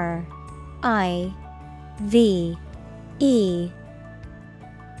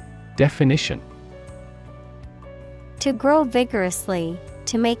 Definition: To grow vigorously,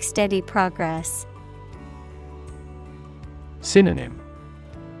 to make steady progress. Synonym: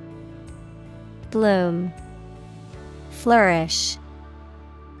 bloom, flourish,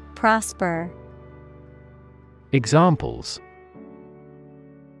 prosper. Examples: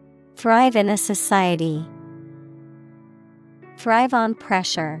 Thrive in a society. Thrive on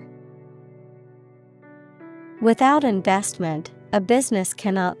pressure. Without investment, a business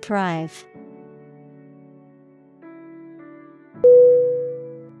cannot thrive.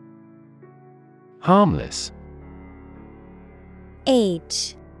 Harmless.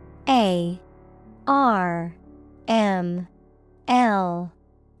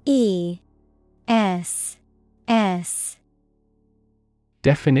 Harmless.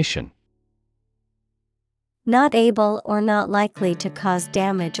 Definition: Not able or not likely to cause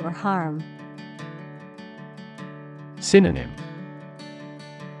damage or harm. Synonym: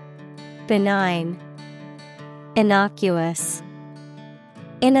 Benign, innocuous,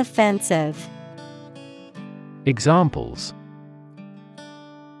 inoffensive. Examples: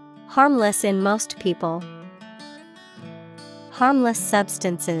 Harmless in most people. Harmless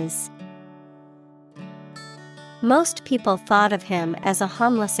substances. Most people thought of him as a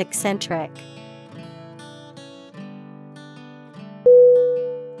harmless eccentric.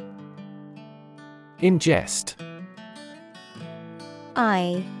 Ingest.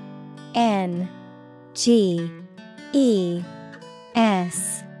 INGEST.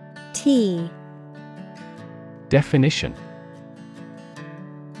 Definition: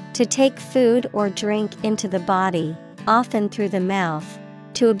 To take food or drink into the body, often through the mouth,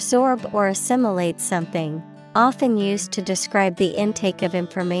 to absorb or assimilate something, often used to describe the intake of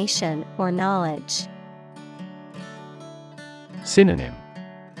information or knowledge. Synonym: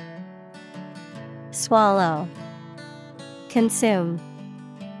 Swallow, consume,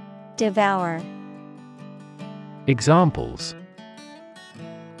 devour. Examples: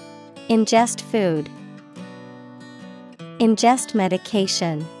 Ingest food. Ingest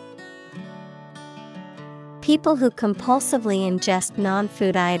medication. People who compulsively ingest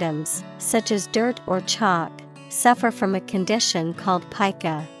non-food items, such as dirt or chalk, suffer from a condition called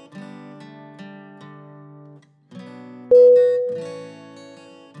pica.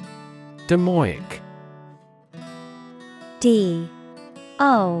 Domoic. DOMOIC.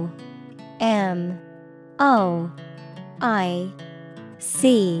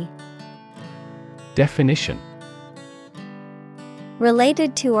 Definition: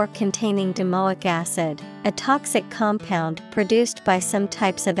 Related to or containing domoic acid, a toxic compound produced by some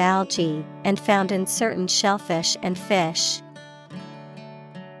types of algae and found in certain shellfish and fish.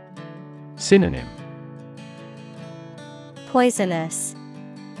 Synonym: Poisonous,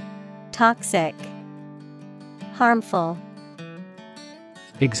 toxic, harmful.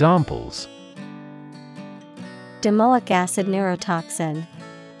 Examples: Domoic acid neurotoxin.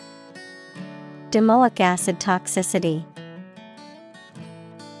 Domoic acid toxicity.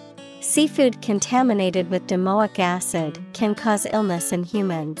 Seafood contaminated with domoic acid can cause illness in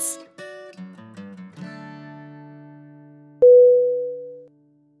humans.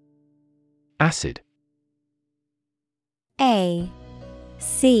 Acid. ACID.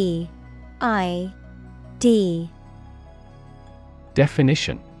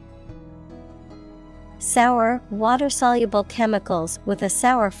 Definition: Sour, water-soluble chemicals with a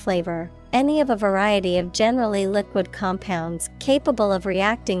sour flavor, any of a variety of generally liquid compounds capable of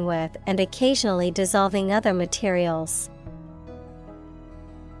reacting with and occasionally dissolving other materials.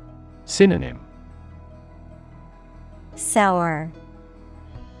 Synonym: Sour.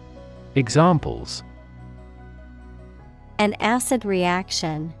 Examples: An acid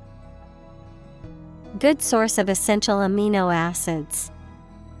reaction. Good source of essential amino acids.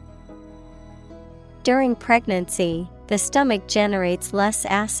 During pregnancy, the stomach generates less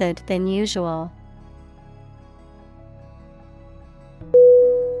acid than usual.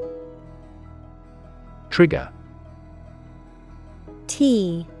 Trigger.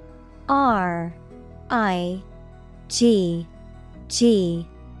 TRIGGER.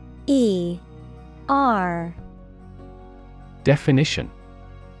 Definition: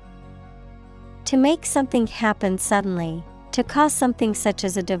 To make something happen suddenly. To cause something such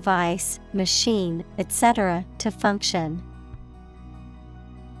as a device, machine, etc. to function.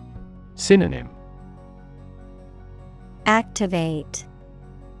 Synonym: Activate,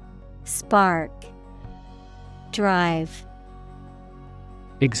 spark, drive.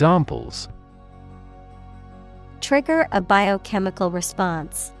 Examples: Trigger a biochemical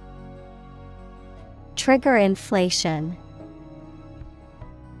response. Trigger inflation.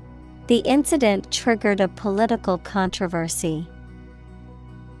 The incident triggered a political controversy.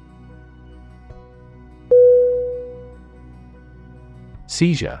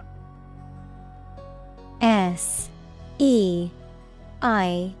 Seizure. SEIZURE.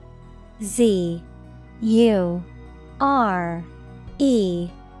 Z-U-R-E.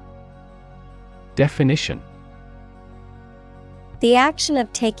 Definition: the action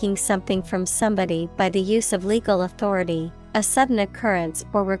of taking something from somebody by the use of legal authority, a sudden occurrence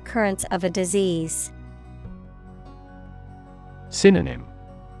or recurrence of a disease. Synonym: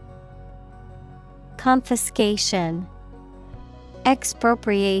 confiscation,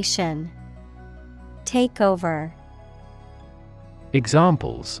 expropriation, takeover.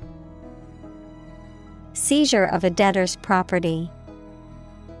 Examples: seizure of a debtor's property,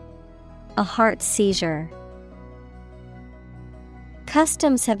 a heart seizure.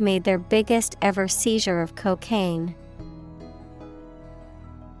 Customs have made their biggest ever seizure of cocaine.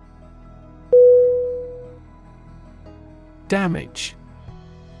 Damage.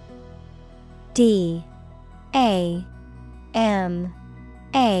 D-A-M-A-G-E.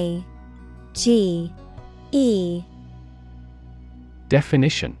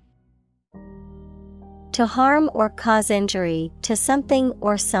 Definition: to harm or cause injury to something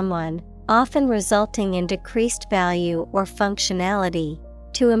or someone, often resulting in decreased value or functionality,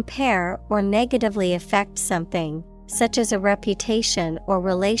 to impair or negatively affect something, such as a reputation or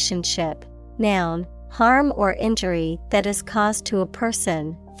relationship. Noun, harm or injury that is caused to a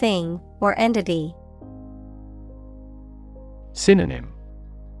person, thing, or entity. Synonym: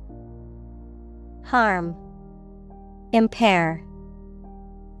 harm, impair,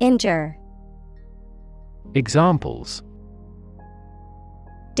 injure. Examples: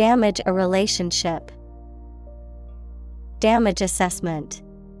 damage a relationship, damage assessment.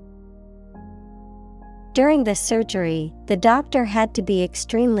 During the surgery, the doctor had to be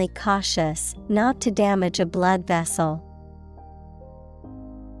extremely cautious not to damage a blood vessel.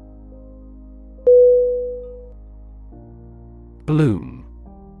 Bloom.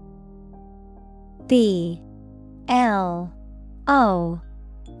 B-L-O-O-M.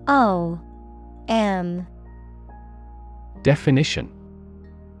 Definition: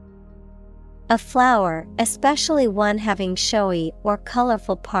 a flower, especially one having showy or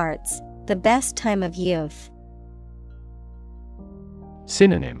colorful parts, the best time of youth.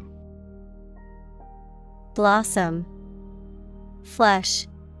 Synonym: blossom, flush,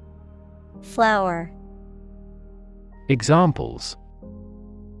 flower. Examples: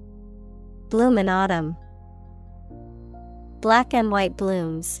 bloom in autumn, black and white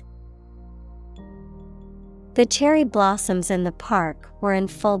blooms. The cherry blossoms in the park were in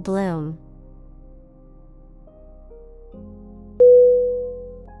full bloom.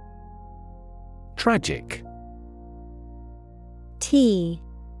 Tragic. T-R-A-G-I-C.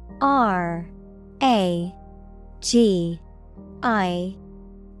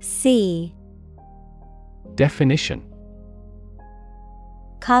 Definition: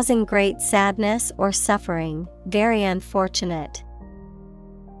 causing great sadness or suffering, very unfortunate.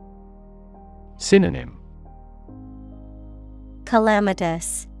 Synonym: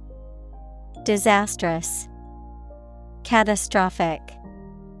 calamitous, disastrous, catastrophic.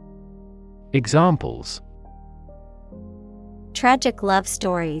 Examples: tragic love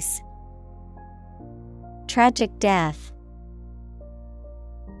stories, tragic death.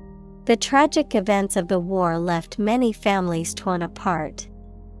 The tragic events of the war left many families torn apart.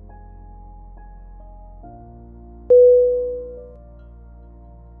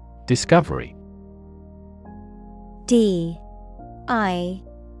 Discovery. D-I-S-C-O-V-E-R-Y.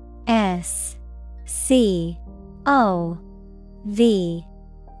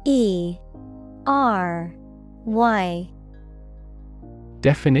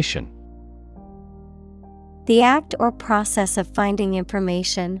 Definition: the act or process of finding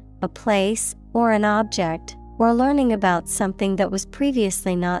information, a place, or an object, or learning about something that was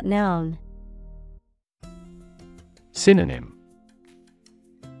previously not known. Synonym: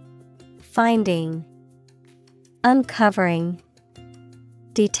 finding, uncovering,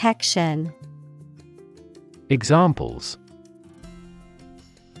 detection. Examples: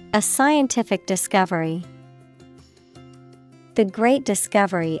 a scientific discovery, the great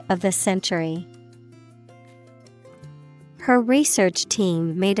discovery of the century. Her research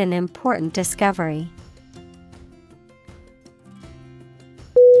team made an important discovery.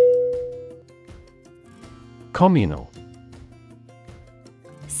 Communal.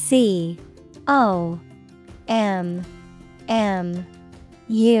 C-O-M-M-U-N-A-L.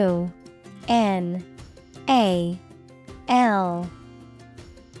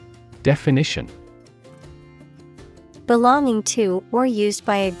 Definition: belonging to or used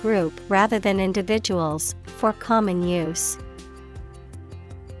by a group rather than individuals, for common use.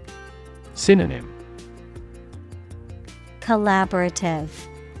 Synonym: collaborative,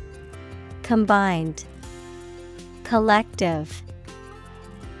 combined, collective.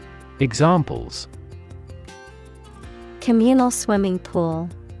 Examples: communal swimming pool,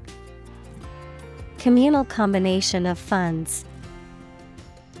 communal combination of funds.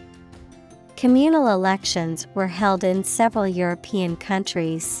 Communal elections were held in several European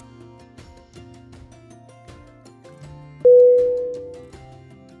countries.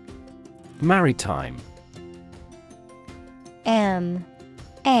 Maritime.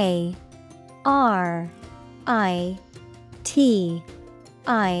 M-A-R-I-T-I-M-E.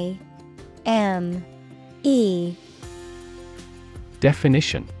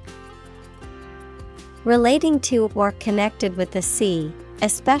 Definition: relating to or connected with the sea,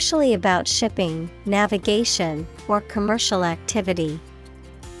 especially about shipping, navigation, or commercial activity.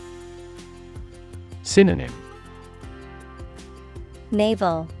 Synonym: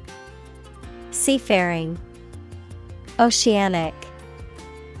 Naval, seafaring, oceanic.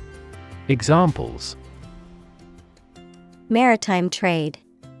 Examples: maritime trade,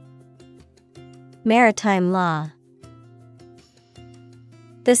 maritime law.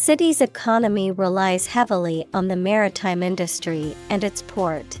 The city's economy relies heavily on the maritime industry and its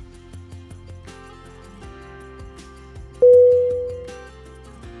port.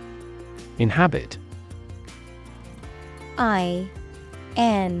 Inhabit. I-N-H-A-B-I-T.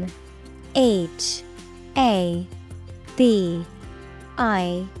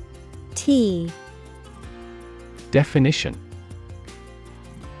 Definition: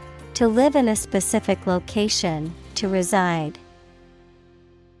 to live in a specific location, to reside.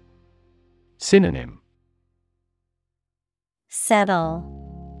 Synonym: settle,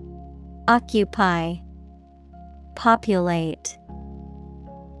 occupy, populate.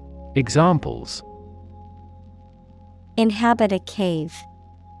 Examples: inhabit a cave,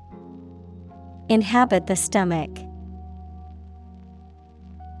 inhabit the stomach.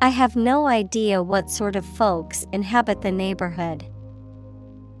 I have no idea what sort of folks inhabit the neighborhood.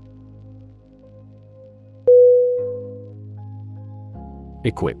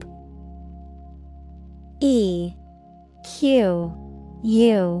 Equip. E-Q-U-I-P.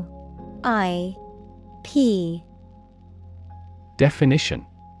 Definition: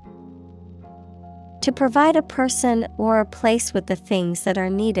 to provide a person or a place with the things that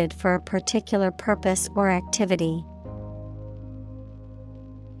are needed for a particular purpose or activity.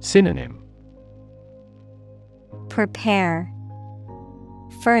 Synonym: prepare,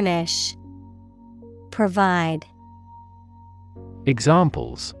 furnish, provide.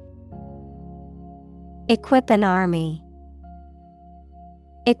 Examples: equip an army,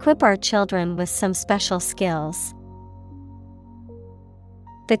 equip our children with some special skills.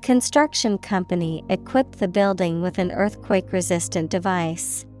 The construction company equipped the building with an earthquake-resistant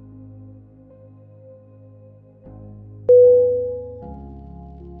device.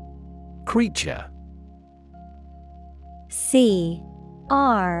 Creature. C-R-E-A-T-U-R-E.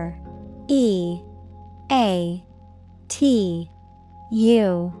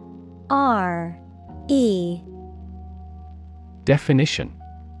 Definition: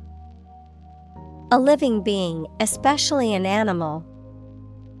 a living being, especially an animal.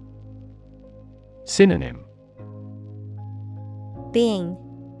 Synonym: being,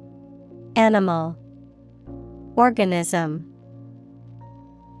 animal, organism.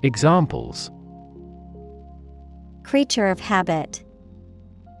 Examples: creature of habit,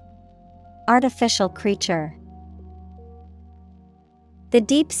 artificial creature. The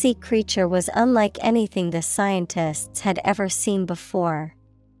deep-sea creature was unlike anything the scientists had ever seen before.